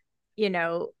pro, with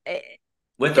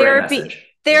the right message.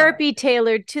 Therapy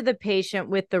tailored to the patient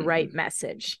with the right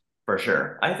message. For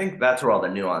sure. I think that's where all the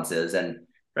nuance is. And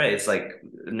right, it's like,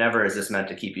 never is this meant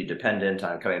to keep you dependent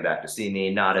on coming back to see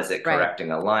me. Not is it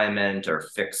correcting alignment or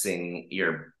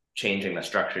changing the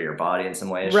structure of your body in some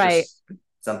way. It's just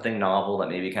something novel that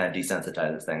maybe kind of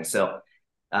desensitizes things. So,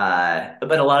 but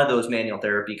a lot of those manual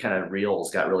therapy kind of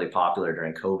reels got really popular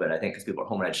during COVID. I think because people at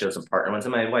home, and I'd show some partner ones,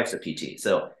 and my wife's a PT.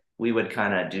 So we would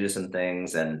kind of do some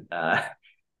things, and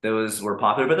those were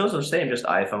popular, but those were same, just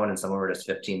iPhone, and some of them were just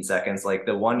 15 seconds. Like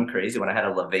the one crazy one, I had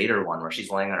a levator one where she's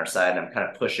laying on her side and I'm kind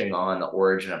of pushing on the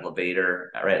origin of levator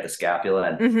right at the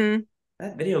scapula. And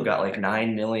that video got like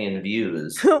 9 million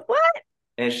views. What?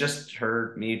 And it's just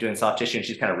me doing soft tissue, and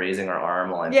she's kind of raising her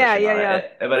arm while I'm pushing on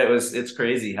it. But it's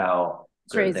crazy how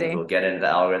certain things will get into the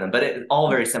algorithm. But it's all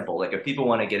very simple. Like if people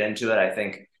want to get into it, I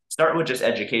think start with just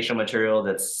educational material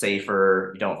that's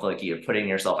safer. You don't feel like you're putting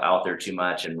yourself out there too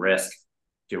much and risk.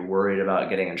 You're worried about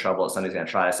getting in trouble if somebody's going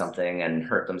to try something and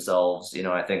hurt themselves,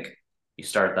 I think you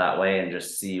start that way and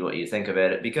just see what you think of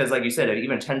it. Because like you said, if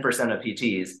even 10% of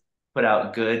PTs put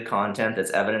out good content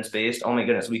that's evidence-based, oh my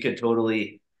goodness, we could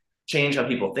totally change how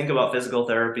people think about physical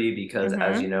therapy. Because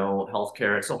as you know,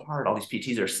 healthcare, it's so hard. All these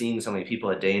PTs are seeing so many people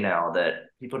a day now that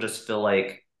people just feel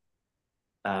like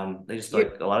they just feel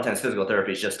like a lot of times physical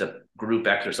therapy is just a group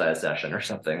exercise session or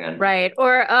something. And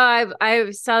or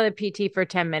I saw the PT for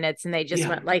 10 minutes and they just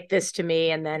went like this to me,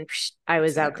 and then I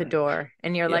was out the door,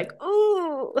 and you're like,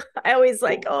 oh, I always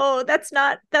like, oh, that's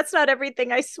not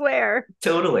everything, I swear.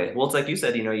 Totally. Well, it's like you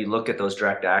said, you look at those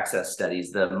direct access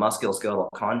studies, the musculoskeletal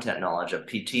content knowledge of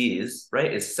PTs,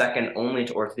 right, is second only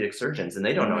to orthopedic surgeons, and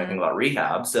they don't know anything about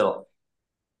rehab. So,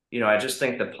 I just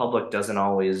think the public doesn't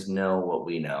always know what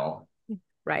we know.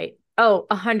 Right. Oh,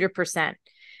 100%.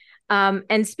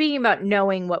 And speaking about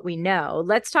knowing what we know,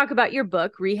 let's talk about your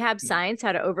book, Rehab Science: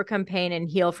 How to Overcome Pain and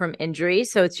Heal from Injury.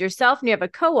 So it's yourself, and you have a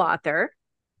co-author,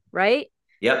 right?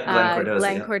 Yep,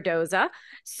 Glenn Cordoza.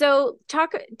 So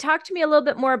talk to me a little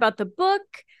bit more about the book,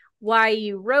 why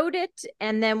you wrote it,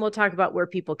 and then we'll talk about where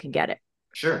people can get it.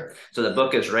 Sure. So the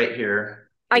book is right here.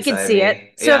 I can see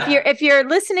it. So if you're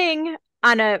listening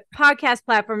on a podcast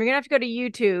platform, you're gonna have to go to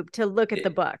YouTube to look at the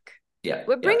book. Yeah.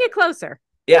 We'll bring it closer.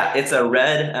 Yeah, it's a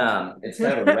red. It's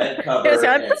kind of a red cover.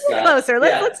 Closer.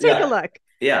 Let's take a look.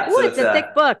 Yeah, so it's a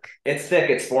thick book. It's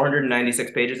thick. It's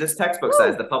 496 pages. It's textbook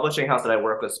size. The publishing house that I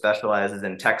work with specializes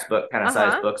in textbook kind of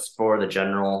size books for the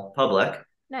general public.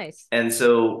 Nice. And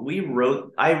so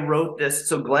I wrote this.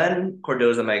 So Glenn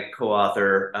Cordoza, my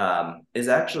co-author, is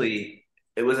actually.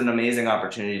 It was an amazing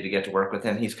opportunity to get to work with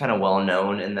him. He's kind of well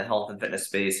known in the health and fitness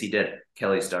space. He did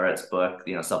Kelly Starrett's book,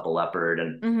 Supple Leopard,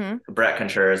 and Brett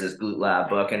Contreras' Glute Lab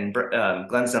book. And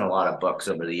Glenn's done a lot of books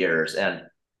over the years. And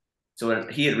so when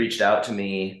he had reached out to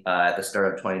me at the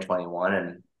start of 2021,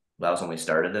 and that was when we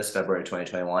started this, February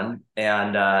 2021.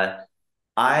 And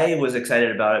I was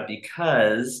excited about it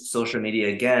because social media,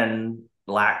 again,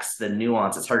 lacks the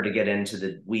nuance. It's hard to get into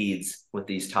the weeds with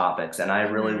these topics. And I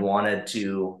really wanted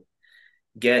to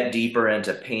get deeper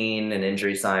into pain and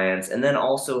injury science, and then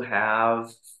also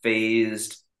have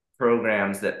phased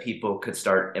programs that people could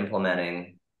start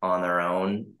implementing on their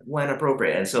own when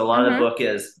appropriate. And so a lot of the book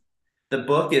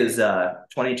is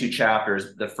 22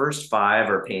 chapters. The first 5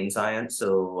 are pain science.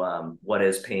 So what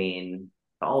is pain?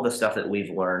 all the stuff that we've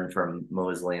learned from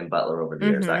Mosley and Butler over the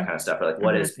years, that Mm-hmm. kind of stuff. Like,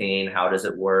 what Mm-hmm. is pain? How does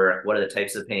it work? What are the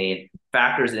types of pain?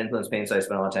 Factors that influence pain. So I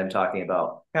spent a lot of time talking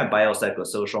about kind of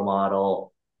biopsychosocial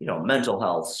model, mental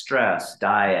health, stress,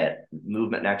 diet,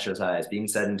 movement and exercise, being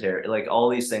sedentary, like all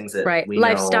these things that Right. we know,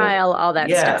 Lifestyle, all that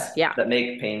stuff. yes, Yeah. that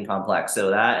make pain complex.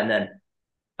 So that, and then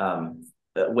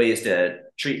ways to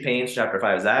treat pains. Chapter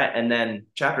 5 is that, and then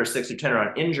chapter 6 through 10 are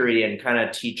on injury and kind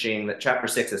of teaching that chapter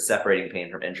 6 is separating pain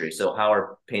from injury. So how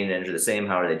are pain and injury the same?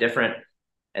 How are they different?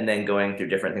 And then going through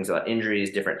different things about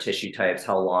injuries, different tissue types,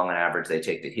 how long on average they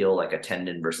take to heal, like a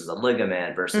tendon versus a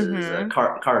ligament versus a Mm-hmm.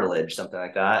 cartilage, something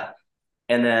like that.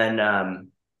 And then,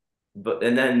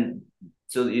 and then,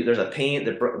 so there's a pain.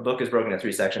 The book is broken into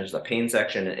 3 sections: there's a pain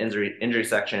section, an injury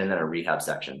section, and then a rehab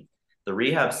section. The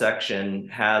rehab section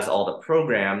has all the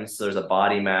programs. So there's a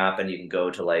body map, and you can go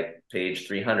to like page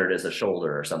 300 as a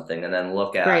shoulder or something, and then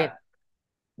look Great. at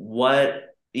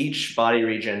what each body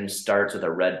region starts with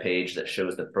a red page that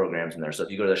shows the programs in there. So if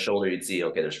you go to the shoulder, you'd see,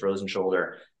 okay, there's frozen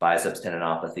shoulder, biceps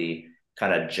tendinopathy,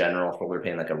 kind of general shoulder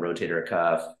pain, like a rotator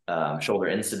cuff, shoulder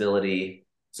instability.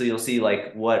 So you'll see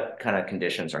like what kind of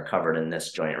conditions are covered in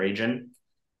this joint region.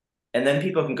 And then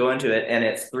people can go into it, and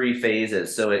it's 3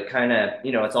 phases. So it kind of,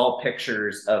 it's all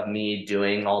pictures of me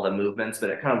doing all the movements, but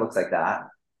it kind of looks like that.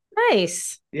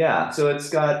 Nice. Yeah, so it's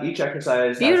got each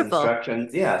exercise has Beautiful.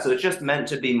 instructions. Yeah, so it's just meant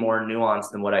to be more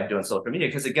nuanced than what I do on social media.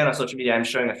 Because again, on social media, I'm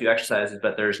showing a few exercises,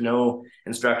 but there's no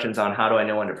instructions on how do I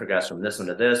know when to progress from this one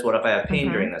to this. What if I have pain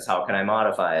Mm-hmm. during this? How can I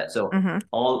modify it? So Mm-hmm.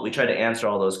 all we try to answer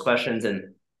all those questions.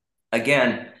 And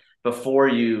again,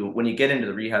 when you get into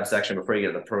the rehab section, before you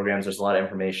get to the programs, there's a lot of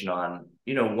information on,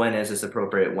 when is this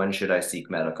appropriate? When should I seek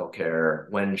medical care?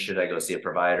 When should I go see a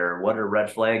provider? What are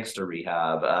red flags to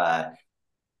rehab?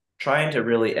 Trying to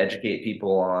really educate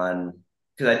people on,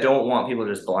 because I don't want people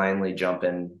to just blindly jump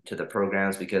into the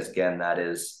programs, because again, that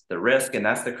is the risk. And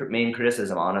that's the main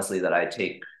criticism, honestly, that I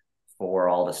take for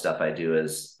all the stuff I do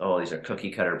is, oh, these are cookie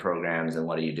cutter programs and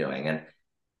what are you doing? And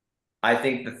I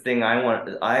think the thing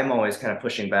I'm always kind of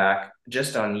pushing back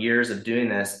just on years of doing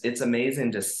this. It's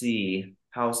amazing to see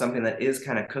how something that is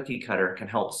kind of cookie cutter can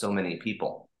help so many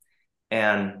people.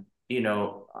 And,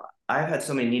 I've had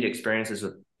so many neat experiences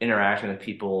with interacting with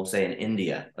people, say in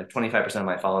India. Like 25% of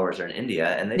my followers are in India,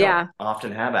 and they don't Yeah.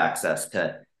 often have access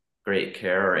to great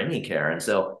care or any care. And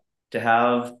so to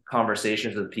have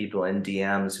conversations with people in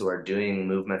DMs who are doing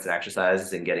movements and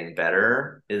exercises and getting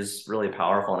better is really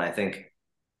powerful. And I think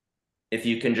if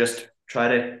you can just try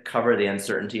to cover the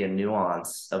uncertainty and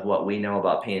nuance of what we know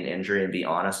about pain and injury and be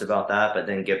honest about that, but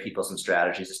then give people some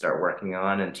strategies to start working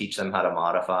on and teach them how to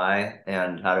modify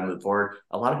and how to move forward,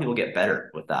 a lot of people get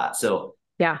better with that. So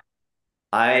Yeah.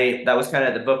 that was kind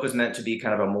of, the book was meant to be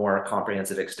kind of a more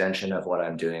comprehensive extension of what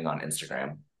I'm doing on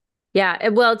Instagram. Yeah.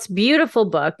 Well, it's a beautiful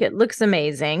book. It looks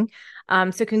amazing.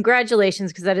 So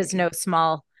congratulations, because that is Thank you. no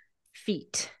small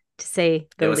feat, to say It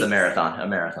the was least. a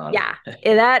marathon. Yeah,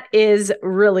 that is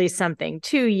really something.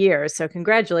 2 years. So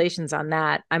congratulations on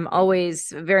that. I'm Thank you.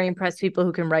 always very impressed with people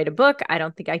who can write a book. I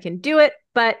don't think I can do it,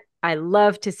 but I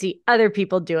love to see other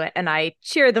people do it, and I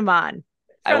cheer them on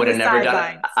I from would the have never done it.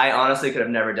 sidelines. I honestly could have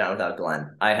never done it without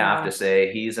Glenn. I have Yeah, to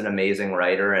say he's an amazing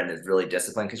writer and is really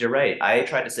disciplined, because you're right. I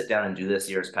tried to sit down and do this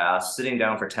years past. Sitting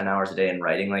down for 10 hours a day and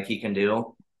writing like he can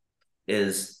do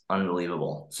is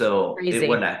unbelievable. So crazy, it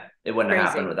wouldn't have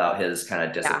happened crazy. without his kind of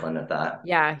Yeah, discipline at that.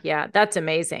 yeah. That's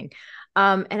amazing.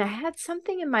 And I had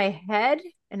something in my head,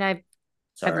 and I've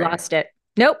Sorry. lost it.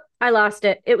 Nope, I lost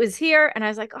it. It was here, and I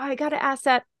was like, oh, I got to ask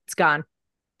that. It's gone.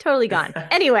 Totally gone.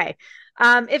 Anyway,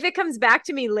 if it comes back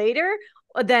to me later,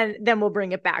 then we'll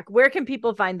bring it back. Where can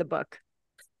people find the book?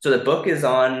 So the book is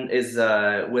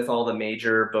with all the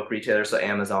major book retailers, so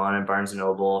Amazon and Barnes and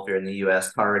Noble. If you're in the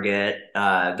U.S., Target.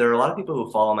 There are a lot of people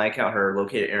who follow my account who are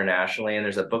located internationally, and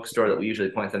there's a bookstore that we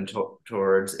usually point them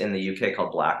towards in the UK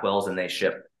called Blackwell's, and they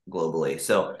ship globally.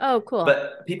 So, Oh, cool.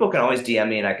 but people can always DM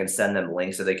me, and I can send them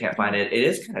links if they can't find it. It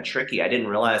is kind of tricky. I didn't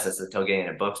realize this until getting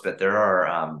into books, but there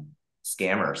are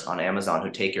scammers on Amazon who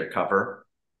take your cover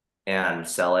and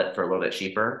sell it for a little bit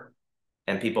cheaper,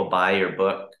 and people buy your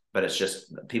book, but it's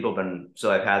just people have been,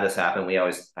 so I've had this happen. We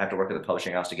always have to work with the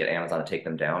publishing house to get Amazon to take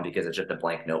them down, because it's just a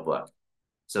blank notebook.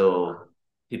 So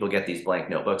people get these blank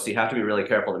notebooks. So you have to be really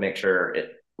careful to make sure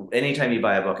anytime you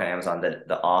buy a book on Amazon, that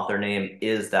the author name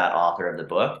is that author of the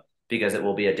book, because it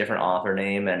will be a different author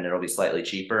name and it'll be slightly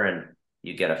cheaper and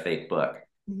you get a fake book.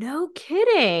 No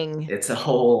kidding. It's a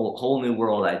whole new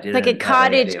world I Like a didn't have any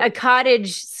cottage, idea. a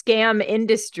cottage scam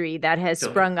industry that has So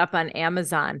sprung up on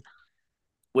Amazon.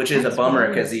 which is a That's bummer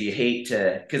because wild. you hate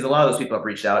to, because a lot of those people have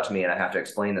reached out to me and I have to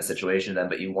explain the situation to them,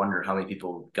 but you wonder how many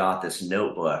people got this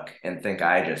notebook and think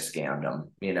I just scammed them,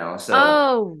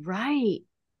 Oh, right.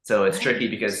 So it's tricky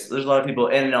Right. because there's a lot of people,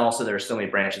 and also there's so many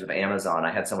branches of Amazon.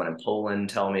 I had someone in Poland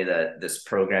tell me that this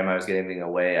program I was giving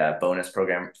away, a bonus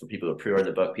program for people who pre-order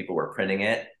the book, people were printing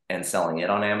it and selling it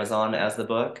on Amazon as the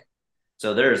book.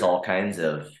 So there's all kinds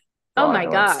of Oh my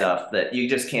fraudulent God. stuff that you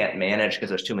just can't manage because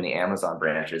there's too many Amazon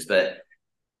branches. But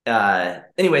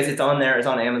anyways, it's on there. It's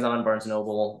on Amazon, Barnes and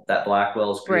Noble, that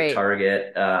Blackwell's group, Right.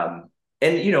 Target. And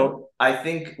I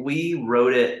think we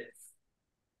wrote it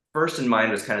first in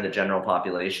mind was kind of the general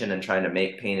population and trying to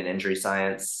make pain and injury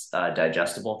science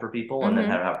digestible for people and then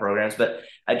Mm-hmm. have programs. But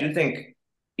I do think,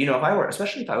 if I were,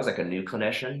 especially if I was like a new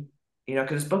clinician,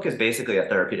 because this book is basically a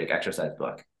therapeutic exercise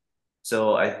book.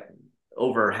 So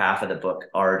over half of the book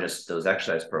are just those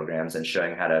exercise programs and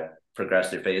showing how to progress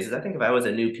through phases. I think if I was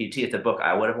a new PT, it's a book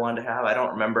I would have wanted to have. I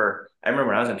don't remember. I remember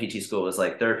when I was in PT school, it was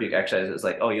like therapeutic exercise. It was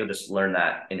like, oh, you'll just learn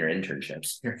that in your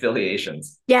internships, your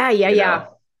affiliations, Yeah, yeah, you yeah.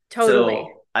 know? Totally. So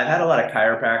I've had a lot of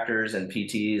chiropractors and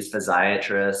PTs,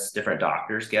 physiatrists, different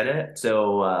doctors get it.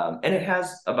 So, and it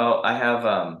has about, I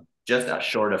have just a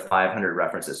short of 500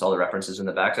 references, all the references in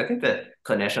the back. So I think that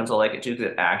clinicians will like it too,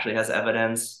 because it actually has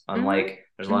evidence, Mm-hmm. unlike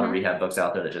there's a lot of Mm-hmm. rehab books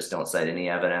out there that just don't cite any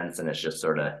evidence and it's just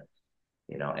sort of,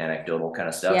 anecdotal kind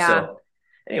of stuff. Yeah. So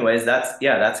anyways,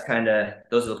 that's kind of,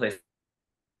 those are the places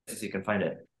you can find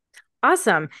it.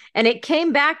 Awesome. And it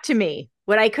came back to me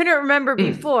what I couldn't remember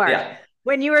before. Yeah.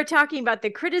 When you were talking about the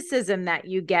criticism that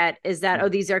you get is that, oh,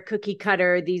 Mm-hmm. these are cookie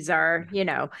cutter, these are.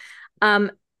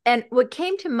 Um, and what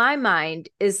came to my mind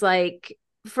is like,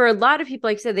 for a lot of people,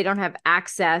 like I said, they don't have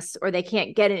access or they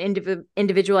can't get an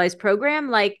individualized program.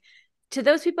 Like, to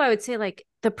those people, I would say, like,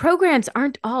 the programs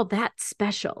aren't all that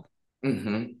special.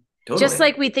 Mm-hmm. Just Totally.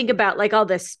 like we think about like all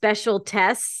the special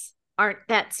tests aren't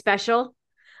that special.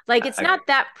 Like it's I, not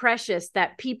that precious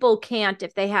that people can't,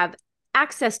 if they have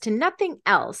access to nothing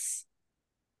else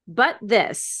but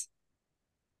this,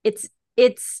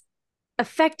 it's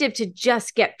effective to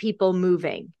just get people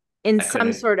moving in I some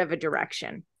couldn't sort of a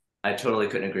direction. I totally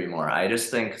couldn't agree more. I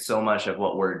just think so much of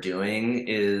what we're doing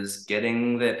is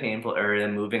getting the painful area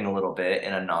moving a little bit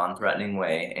in a non-threatening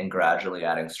way and gradually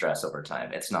adding stress over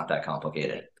time. It's not that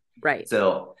complicated. Right. Right.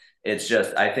 So it's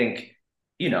just, I think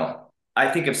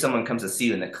if someone comes to see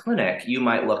you in the clinic, you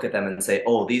might look at them and say,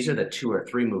 oh, these are the 2 or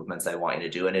 3 movements I want you to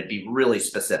do. And it'd be really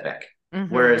specific.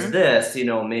 Whereas Mm-hmm. this,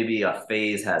 maybe a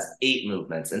phase has 8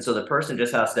 movements. And so the person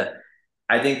just has to,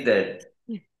 I think that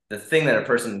the thing that a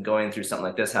person going through something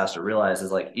like this has to realize is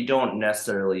like you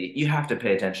have to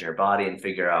pay attention to your body and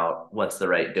figure out what's the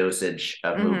right dosage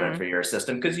of movement Mm-hmm. for your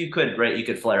system, because you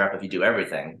could flare up if you do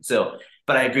everything. So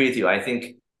but I agree with you. I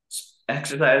think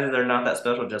exercises are not that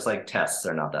special, just like tests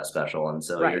are not that special, and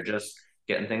so you're Right. just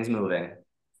getting things moving.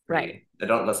 Right. Pretty I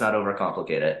don't Let's not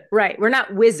overcomplicate it. Right. We're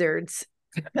not wizards.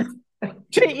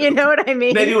 You know what I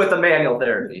Maybe mean? with the manual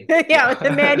therapy. Yeah, with the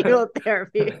Yeah. manual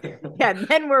therapy. Yeah,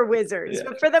 then we're wizards. Yeah,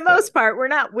 But for the most part, we're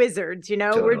not wizards. We're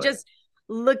totally. just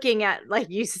looking at, like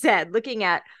you said, looking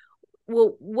at,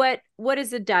 well, what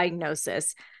is a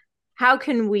diagnosis? How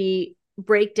can we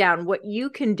break down what you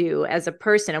can do as a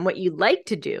person and what you like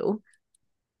to do?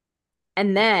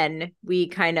 And then we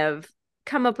kind of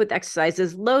come up with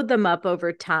exercises, load them up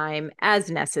over time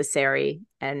as necessary,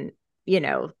 and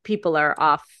people are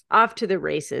off to the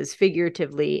races,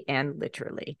 figuratively and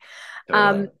literally. Totally.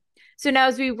 um so now,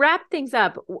 as we wrap things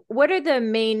up, what are the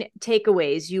main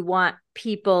takeaways you want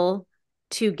people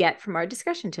to get from our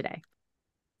discussion today?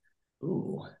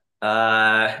 Ooh,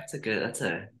 that's a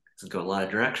go a lot of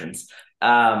directions.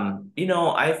 I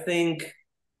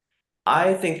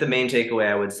think the main takeaway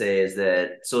I would say is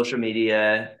that social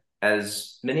media,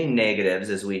 as many negatives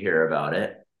as we hear about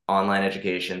it, online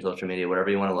education, social media, whatever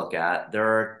you want to look at, there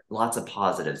are lots of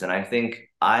positives. And I think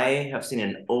I have seen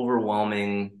an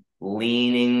overwhelming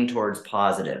leaning towards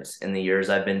positives in the years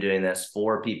I've been doing this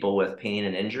for people with pain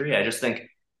and injury. I just think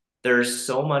there's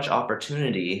so much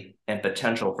opportunity and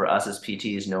potential for us as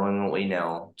PTs, knowing what we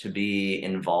know, to be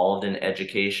involved in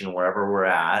education wherever we're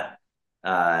at,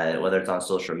 whether it's on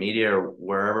social media or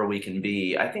wherever we can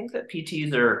be. I think that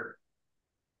PTs are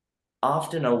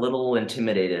often a little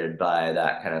intimidated by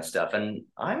that kind of stuff. And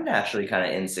I'm naturally kind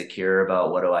of insecure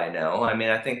about what do I know. I mean,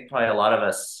 I think probably a lot of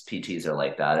us PTs are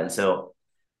like that. And so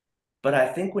but I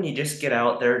think when you just get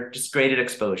out there, just graded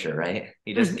exposure, right?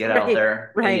 You just get out Right.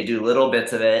 there and you Right. do little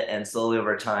bits of it, and slowly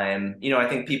over time, I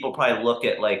think people probably look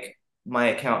at like my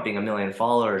account being 1 million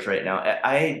followers right now.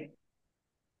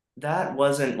 That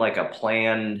wasn't like a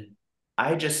planned,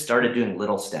 I just started doing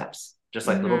little steps. just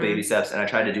like little baby Mm-hmm. steps. And I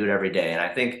try to do it every day. And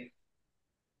I think,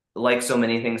 like so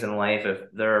many things in life, if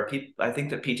there are people, I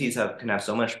think that PTs can have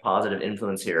so much positive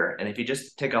influence here. And if you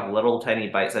just take off little tiny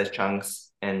bite-sized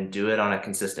chunks and do it on a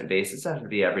consistent basis, it doesn't have to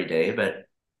be every day, but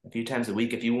a few times a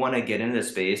week, if you want to get into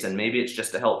this space, and maybe it's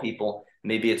just to help people,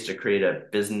 maybe it's to create a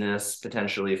business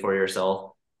potentially for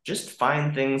yourself, just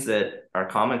find things that are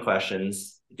common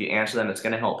questions. If you answer them, it's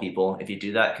going to help people. If you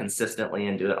do that consistently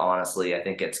and do it honestly, I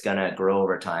think it's going to grow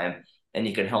over time, and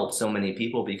you can help so many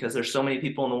people because there's so many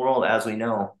people in the world, as we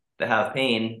know, that have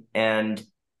pain and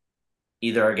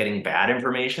either are getting bad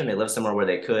information. They live somewhere where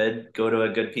they could go to a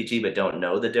good PT, but don't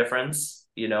know the difference.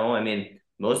 I mean,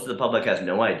 most of the public has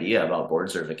no idea about board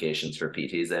certifications for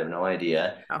PTs. They have no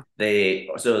idea. Oh,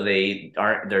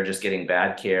 They're just getting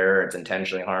bad care. It's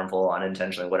intentionally harmful,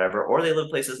 unintentionally, whatever. Or they live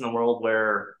places in the world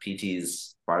where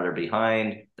PTs farther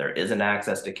behind. There isn't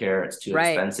access to care. It's too right.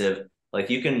 expensive. Like,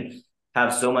 you can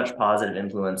have so much positive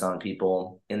influence on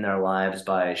people in their lives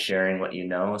by sharing what you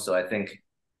know. So I think,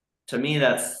 to me,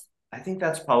 I think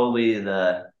that's probably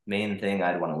the main thing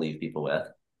I'd want to leave people with.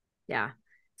 Yeah,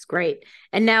 it's great.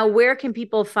 And now, where can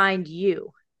people find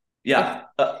you? If Yeah.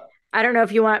 I don't know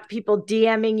if you want people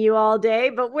DMing you all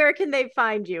day, but where can they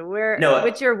find you? What's No,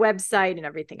 your website and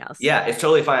everything else? yeah, it's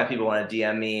totally fine if people want to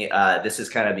DM me. This has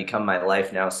kind of become my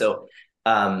life now. So,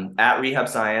 at Rehab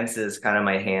Science is kind of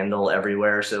my handle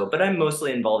everywhere. So, but I'm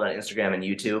mostly involved on Instagram and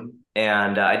YouTube,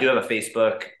 and I do have a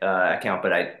Facebook account,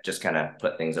 but I just kind of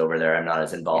put things over there. I'm not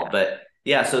as involved, Yeah. but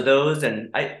yeah. So those, and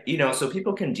so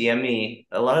people can DM me.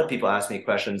 A lot of people ask me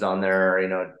questions on there.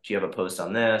 Do you have a post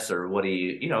on this, or what do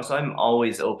you? So I'm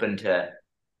always open to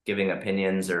giving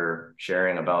opinions or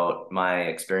sharing about my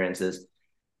experiences,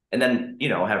 and then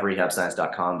have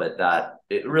rehabscience.com, but that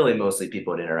it really mostly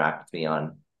people would interact with me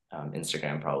on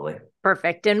Instagram probably.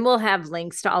 Perfect. And we'll have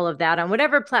links to all of that on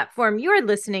whatever platform you're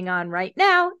listening on right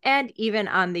now, and even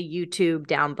on the YouTube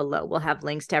down below. We'll have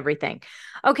links to everything.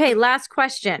 Okay, last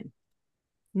question.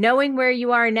 Knowing where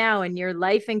you are now in your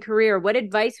life and career, what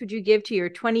advice would you give to your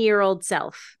 20-year-old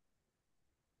self?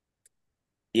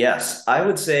 Yes, I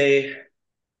would say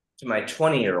to my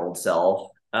 20-year-old self,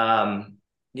 I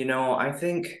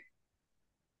think,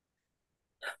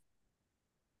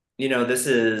 this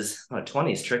is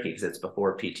 20 is tricky because it's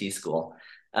before PT school.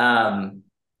 I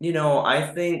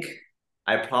think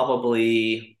I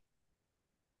probably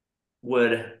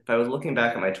would, if I was looking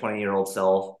back at my 20-year-old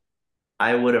self,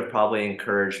 I would have probably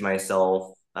encouraged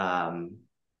myself, to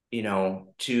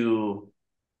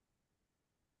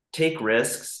take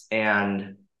risks.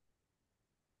 And,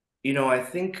 I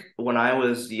think when I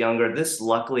was younger, this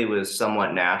luckily was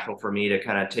somewhat natural for me to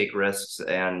kind of take risks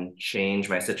and change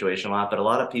my situation a lot. But a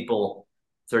lot of people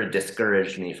sort of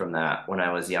discouraged me from that when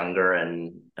I was younger,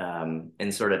 and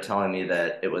sort of telling me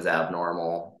that it was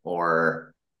abnormal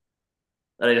or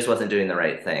that I just wasn't doing the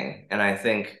right thing. And I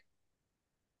think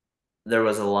there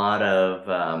was a lot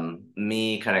of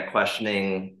me kind of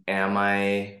questioning, am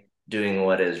I doing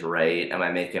what is right? Am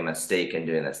I making a mistake in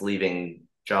doing this? Leaving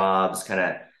jobs, kind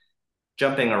of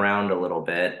jumping around a little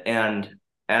bit. And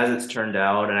as it's turned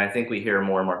out, and I think we hear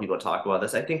more and more people talk about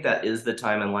this, I think that is the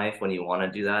time in life when you want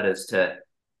to do that, is to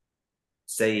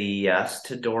say yes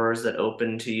to doors that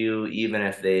open to you, even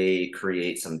if they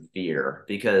create some fear,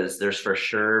 because there's for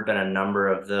sure been a number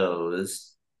of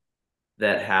those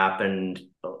that happened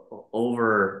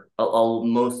over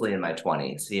mostly in my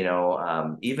 20s.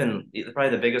 Even probably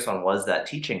the biggest one was that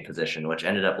teaching position, which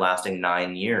ended up lasting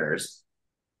 9 years.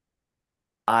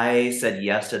 I said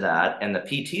yes to that, and the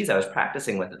PTs I was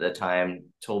practicing with at the time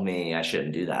told me I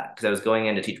shouldn't do that because I was going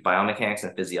in to teach biomechanics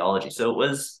and physiology. So it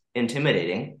was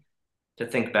intimidating to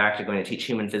think back to going to teach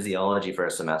human physiology for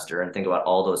a semester and think about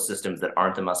all those systems that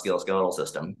aren't the musculoskeletal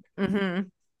system. Mm-hmm.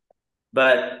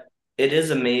 But it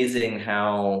is amazing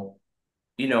how,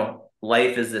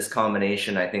 life is this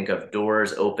combination, I think, of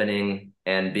doors opening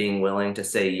and being willing to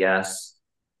say yes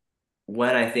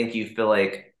when I think you feel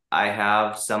like I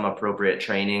have some appropriate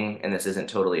training and this isn't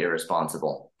totally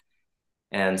irresponsible.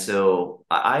 And so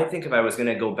I think if I was going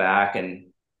to go back and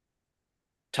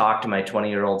talk to my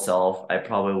 20-year-old self, I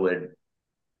probably would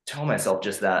tell myself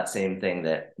just that same thing,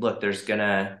 that look,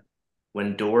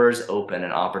 when doors open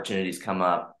and opportunities come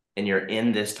up and you're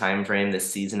in this time frame,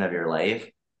 this season of your life,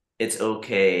 it's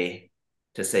okay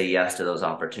to say yes to those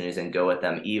opportunities and go with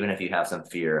them, even if you have some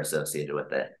fear associated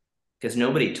with it. Because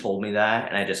nobody told me that,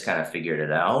 and I just kind of figured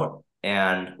it out.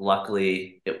 And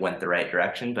luckily, it went the right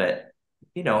direction. But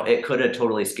it could have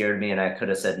totally scared me, and I could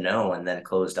have said no and then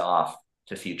closed off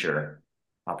to future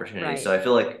opportunities. So Right. I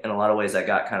feel like in a lot of ways, I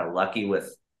got kind of lucky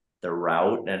with the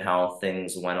route and how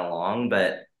things went along.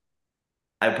 But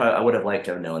I would have liked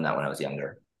to have known that when I was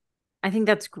younger. I think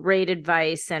that's great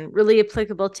advice and really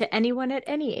applicable to anyone at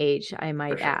any age, I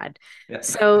might For sure. add. Yeah.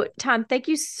 So, Tom, thank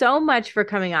you so much for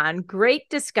coming on. Great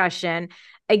discussion.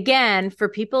 Again, for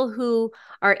people who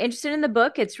are interested in the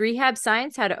book, it's Rehab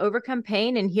Science: How to Overcome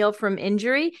Pain and Heal from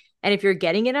Injury. And if you're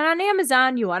getting it on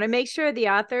Amazon, you want to make sure the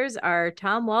authors are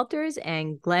Tom Walters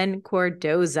and Glenn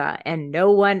Cordoza and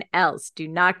no one else. Do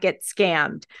not get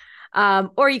scammed.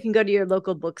 Or you can go to your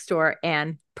local bookstore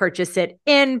and purchase it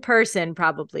in person,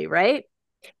 probably, right?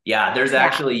 Yeah, there's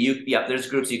actually there's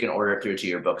groups you can order through to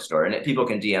your bookstore, and people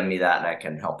can DM me that and I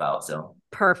can help out. So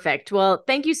Perfect. Well,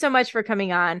 thank you so much for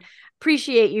coming on.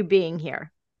 Appreciate you being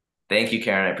here. thank you,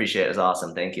 Karen. I appreciate it. It was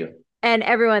awesome. Thank you. And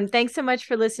everyone, thanks so much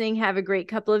for listening. Have a great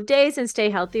couple of days and stay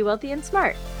healthy, wealthy, and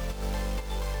smart.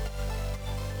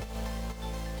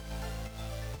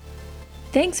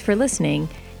 Thanks for listening.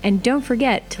 And don't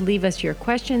forget to leave us your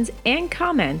questions and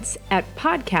comments at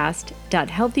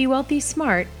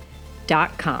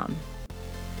podcast.healthywealthysmart.com.